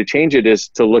 The way to change it is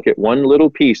to look at one little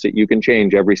piece that you can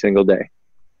change every single day.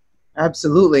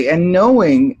 Absolutely. And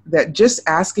knowing that just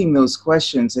asking those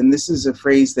questions, and this is a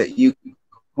phrase that you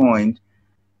coined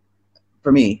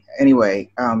for me anyway,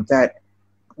 that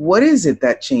what is it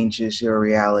that changes your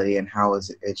reality and how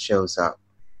is it shows up?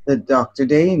 The Dr.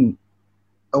 Dain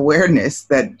awareness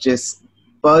that just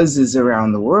buzzes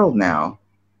around the world now.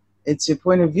 It's your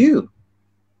point of view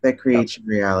that creates your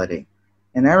reality.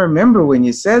 And I remember when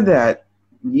you said that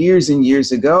years and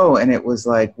years ago, and it was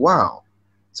like, wow.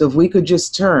 So if we could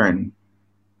just turn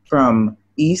from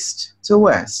east to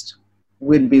west,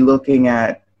 we'd be looking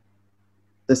at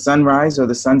the sunrise or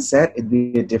the sunset. It'd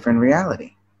be a different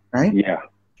reality, right? Yeah,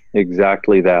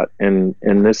 exactly that. And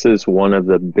this is one of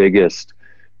the biggest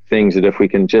things that if we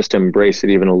can just embrace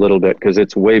it even a little bit, because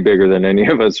it's way bigger than any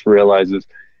of us realizes.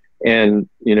 And,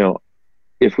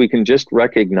 if we can just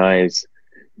recognize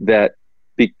that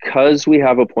because we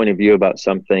have a point of view about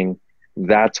something,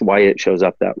 that's why it shows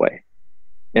up that way.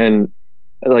 And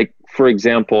like, for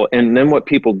example, and then what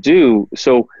people do.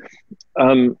 So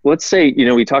let's say,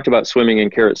 we talked about swimming in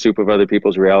carrot soup of other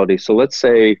people's reality. So let's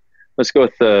go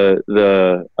with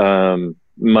the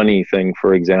money thing,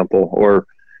 for example, or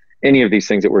any of these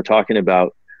things that we're talking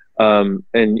about.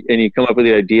 And you come up with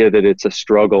the idea that it's a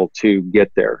struggle to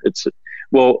get there.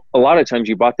 Well, a lot of times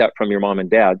you bought that from your mom and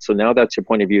dad. So now that's your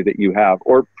point of view that you have,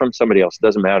 or from somebody else,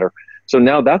 doesn't matter. So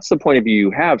now that's the point of view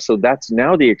you have. So that's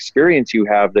now the experience you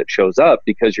have that shows up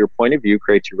because your point of view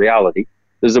creates your reality.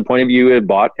 This is a point of view you had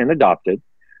bought and adopted.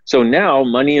 So now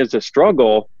money is a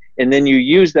struggle. And then you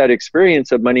use that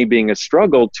experience of money being a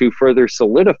struggle to further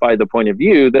solidify the point of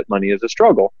view that money is a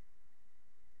struggle.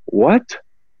 What?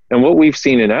 And what we've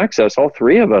seen in Access, all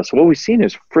three of us, what we've seen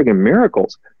is friggin'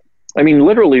 miracles. I mean,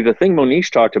 literally the thing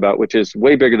Monish talked about, which is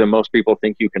way bigger than most people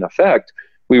think you can affect.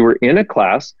 We were in a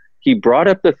class. He brought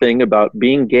up the thing about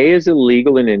being gay is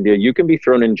illegal in India. You can be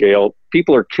thrown in jail.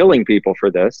 People are killing people for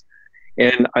this.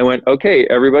 And I went, okay,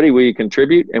 everybody, we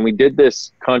contribute. And we did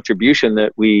this contribution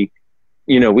that we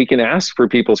can ask for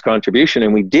people's contribution.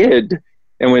 And we did.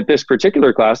 And with this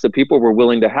particular class, the people were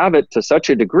willing to have it to such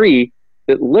a degree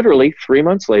that literally 3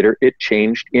 months later, it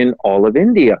changed in all of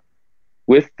India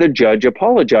with the judge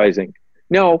apologizing.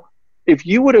 Now, if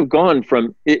you would have gone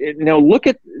from,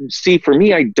 see, for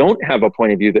me, I don't have a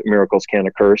point of view that miracles can't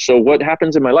occur. So what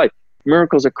happens in my life?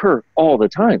 Miracles occur all the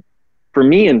time for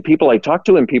me and people I talk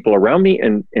to and people around me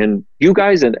and you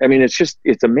guys. And I mean,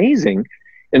 it's amazing.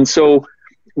 And so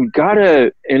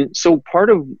part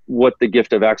of what the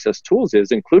gift of access tools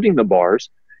is, including the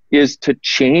bars, is to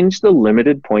change the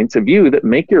limited points of view that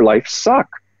make your life suck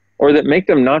or that make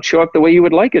them not show up the way you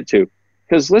would like it to.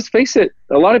 Because let's face it,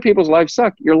 a lot of people's lives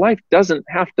suck. Your life doesn't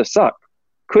have to suck.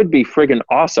 Could be friggin'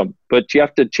 awesome, but you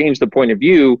have to change the point of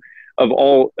view of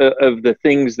all of the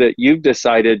things that you've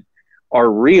decided are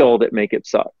real that make it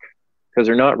suck. Because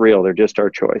they're not real, they're just our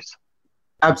choice.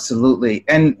 Absolutely.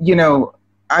 And,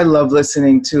 I love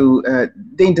listening to,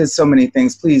 Dain does so many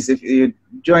things. Please, if you're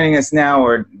joining us now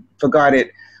or forgot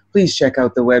it, please check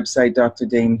out the website,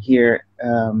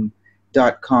 drdainheer.com,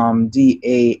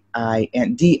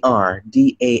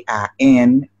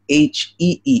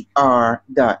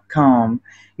 DAINHEER.com.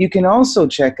 You can also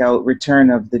check out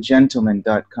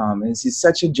returnofthegentleman.com. He's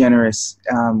such a generous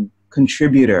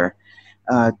contributor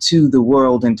to the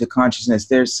world and to consciousness.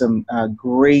 There's some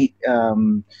great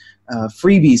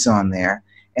freebies on there.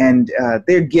 And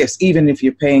they're gifts. Even if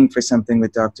you're paying for something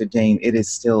with Dr. Dain, it is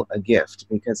still a gift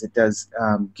because it does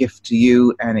gift to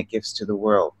you and it gives to the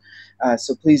world.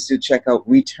 So please do check out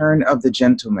Return of the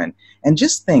Gentleman. And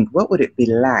just think, what would it be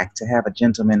like to have a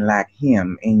gentleman like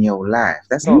him in your life?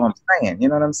 That's all I'm saying. You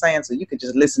know what I'm saying? So you could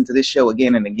just listen to this show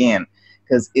again and again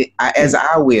because as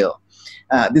I will.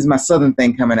 This is my Southern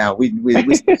thing coming out. We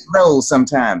roll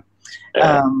sometime.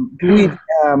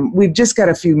 We've just got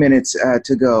a few minutes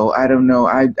to go. I don't know.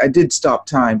 I did stop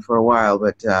time for a while,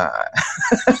 but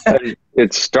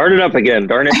it started up again.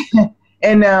 Darn it!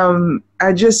 And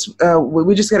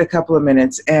we just got a couple of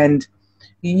minutes. And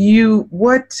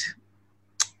what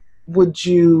would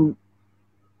you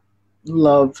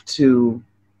love to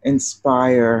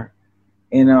inspire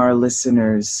in our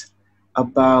listeners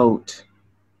about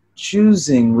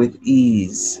choosing with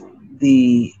ease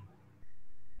the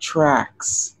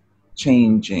tracks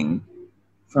changing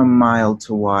from mild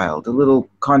to wild? A little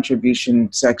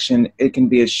contribution section. It can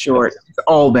be a short. It's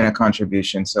all been a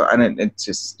contribution, so it's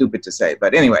just stupid to say.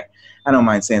 But anyway, I don't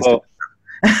mind saying stupid.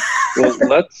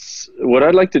 What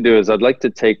I'd like to do is I'd like to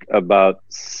take about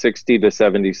 60 to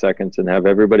 70 seconds and have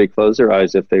everybody close their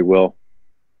eyes if they will.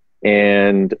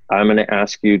 And I'm going to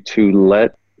ask you to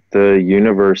let the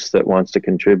universe that wants to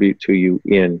contribute to you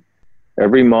in.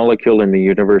 Every molecule in the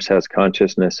universe has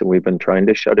consciousness, and we've been trying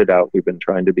to shut it out. We've been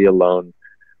trying to be alone.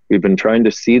 We've been trying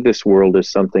to see this world as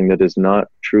something that is not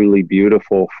truly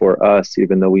beautiful for us,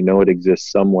 even though we know it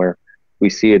exists somewhere. We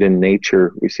see it in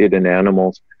nature. We see it in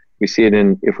animals. We see it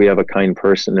in if we have a kind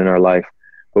person in our life.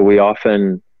 But we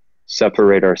often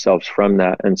separate ourselves from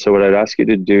that. And so what I'd ask you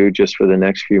to do just for the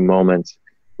next few moments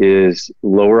is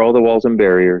lower all the walls and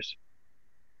barriers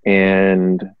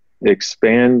and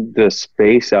expand the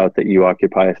space out that you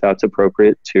occupy, if that's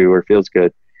appropriate too, or feels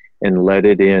good, and let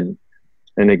it in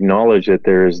and acknowledge that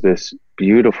there is this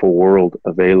beautiful world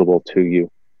available to you.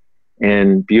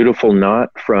 And beautiful not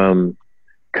from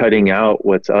cutting out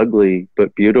what's ugly,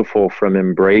 but beautiful from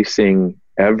embracing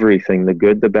everything, the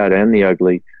good, the bad, and the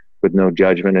ugly, with no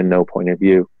judgment and no point of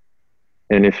view.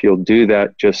 And if you'll do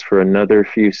that just for another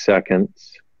few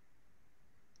seconds,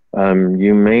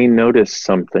 you may notice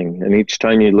something. And each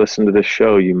time you listen to the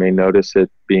show, you may notice it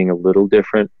being a little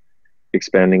different,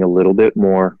 expanding a little bit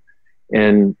more.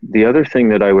 And the other thing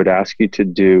that I would ask you to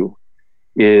do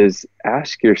is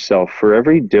ask yourself, for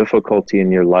every difficulty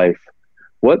in your life,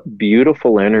 what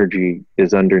beautiful energy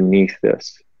is underneath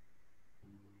this?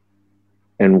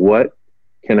 And what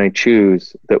can I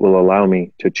choose that will allow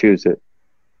me to choose it?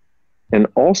 And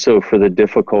also for the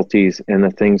difficulties and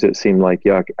the things that seem like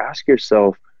yuck, ask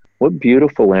yourself, what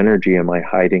beautiful energy am I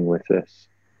hiding with this?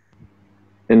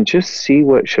 And just see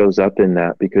what shows up in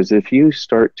that, because if you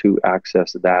start to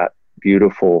access that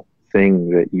beautiful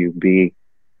thing that you be,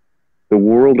 the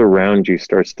world around you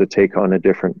starts to take on a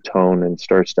different tone and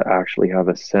starts to actually have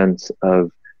a sense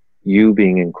of you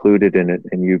being included in it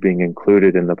and you being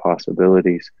included in the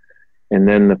possibilities. And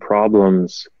then the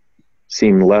problems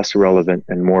seem less relevant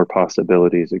and more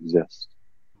possibilities exist.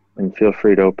 And feel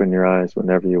free to open your eyes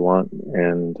whenever you want.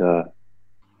 And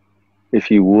if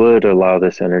you would allow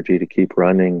this energy to keep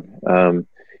running,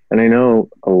 And I know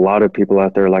a lot of people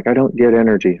out there are like, I don't get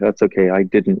energy. That's okay. I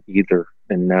didn't either.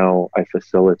 And now I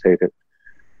facilitate it.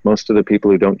 Most of the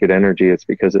people who don't get energy, it's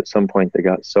because at some point they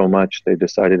got so much, they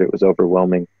decided it was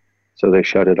overwhelming. So they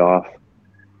shut it off.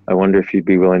 I wonder if you'd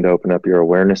be willing to open up your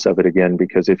awareness of it again,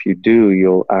 because if you do,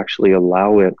 you'll actually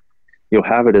allow it. You'll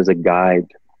have it as a guide,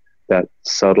 that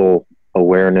subtle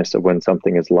awareness of when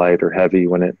something is light or heavy,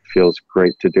 when it feels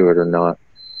great to do it or not.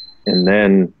 And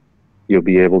then you'll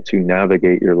be able to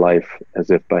navigate your life as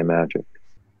if by magic.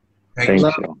 Thank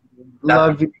you.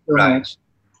 Love you so much.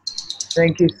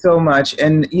 Thank you so much.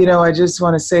 And, I just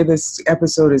want to say this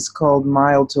episode is called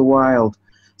Mild to Wild.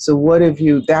 So what if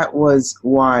that was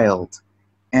wild,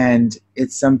 and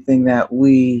it's something that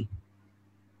we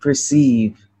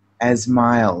perceive as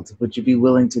mild. Would you be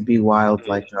willing to be wild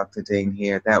like Dr. Dain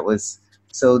Heer? That was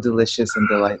so delicious and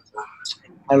delightful.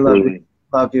 I love you.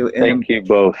 Love you. And thank you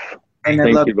both. And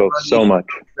thank you both so much.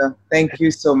 Thank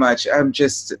you so much. I'm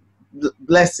just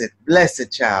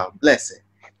blessed child. Blessed.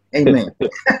 Amen.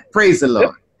 Praise the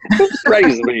Lord.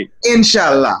 Praise me.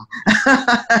 Inshallah.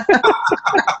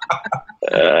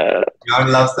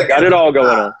 Got it all going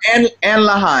on. And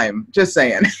Lahaim. Just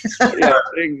saying. Yeah,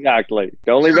 exactly.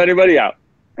 Don't leave anybody out.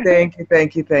 Thank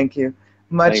you.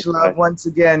 Much Thanks, love. guys. Once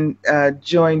again,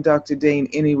 join Dr. Dain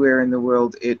anywhere in the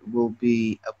world. It will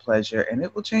be a pleasure, and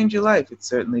it will change your life. It's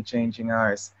certainly changing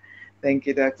ours. Thank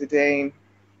you, Dr. Dain.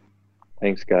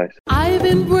 Thanks, guys. I've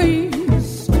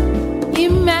embraced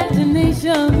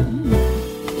imagination.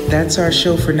 That's our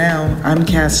show for now. I'm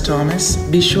Cass Thomas.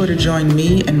 Be sure to join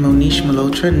me and Monish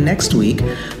Malhotra next week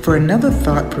for another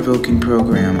thought-provoking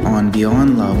program on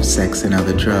Beyond Love, Sex, and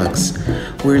Other Drugs.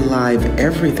 We're live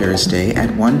every Thursday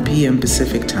at 1 p.m.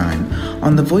 Pacific Time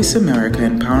on the Voice America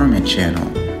Empowerment Channel.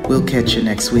 We'll catch you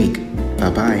next week.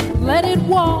 Bye-bye. Let it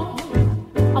walk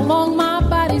along my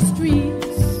body streets,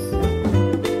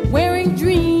 wearing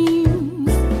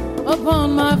dreams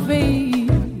upon my face.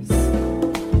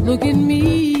 Look at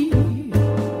me.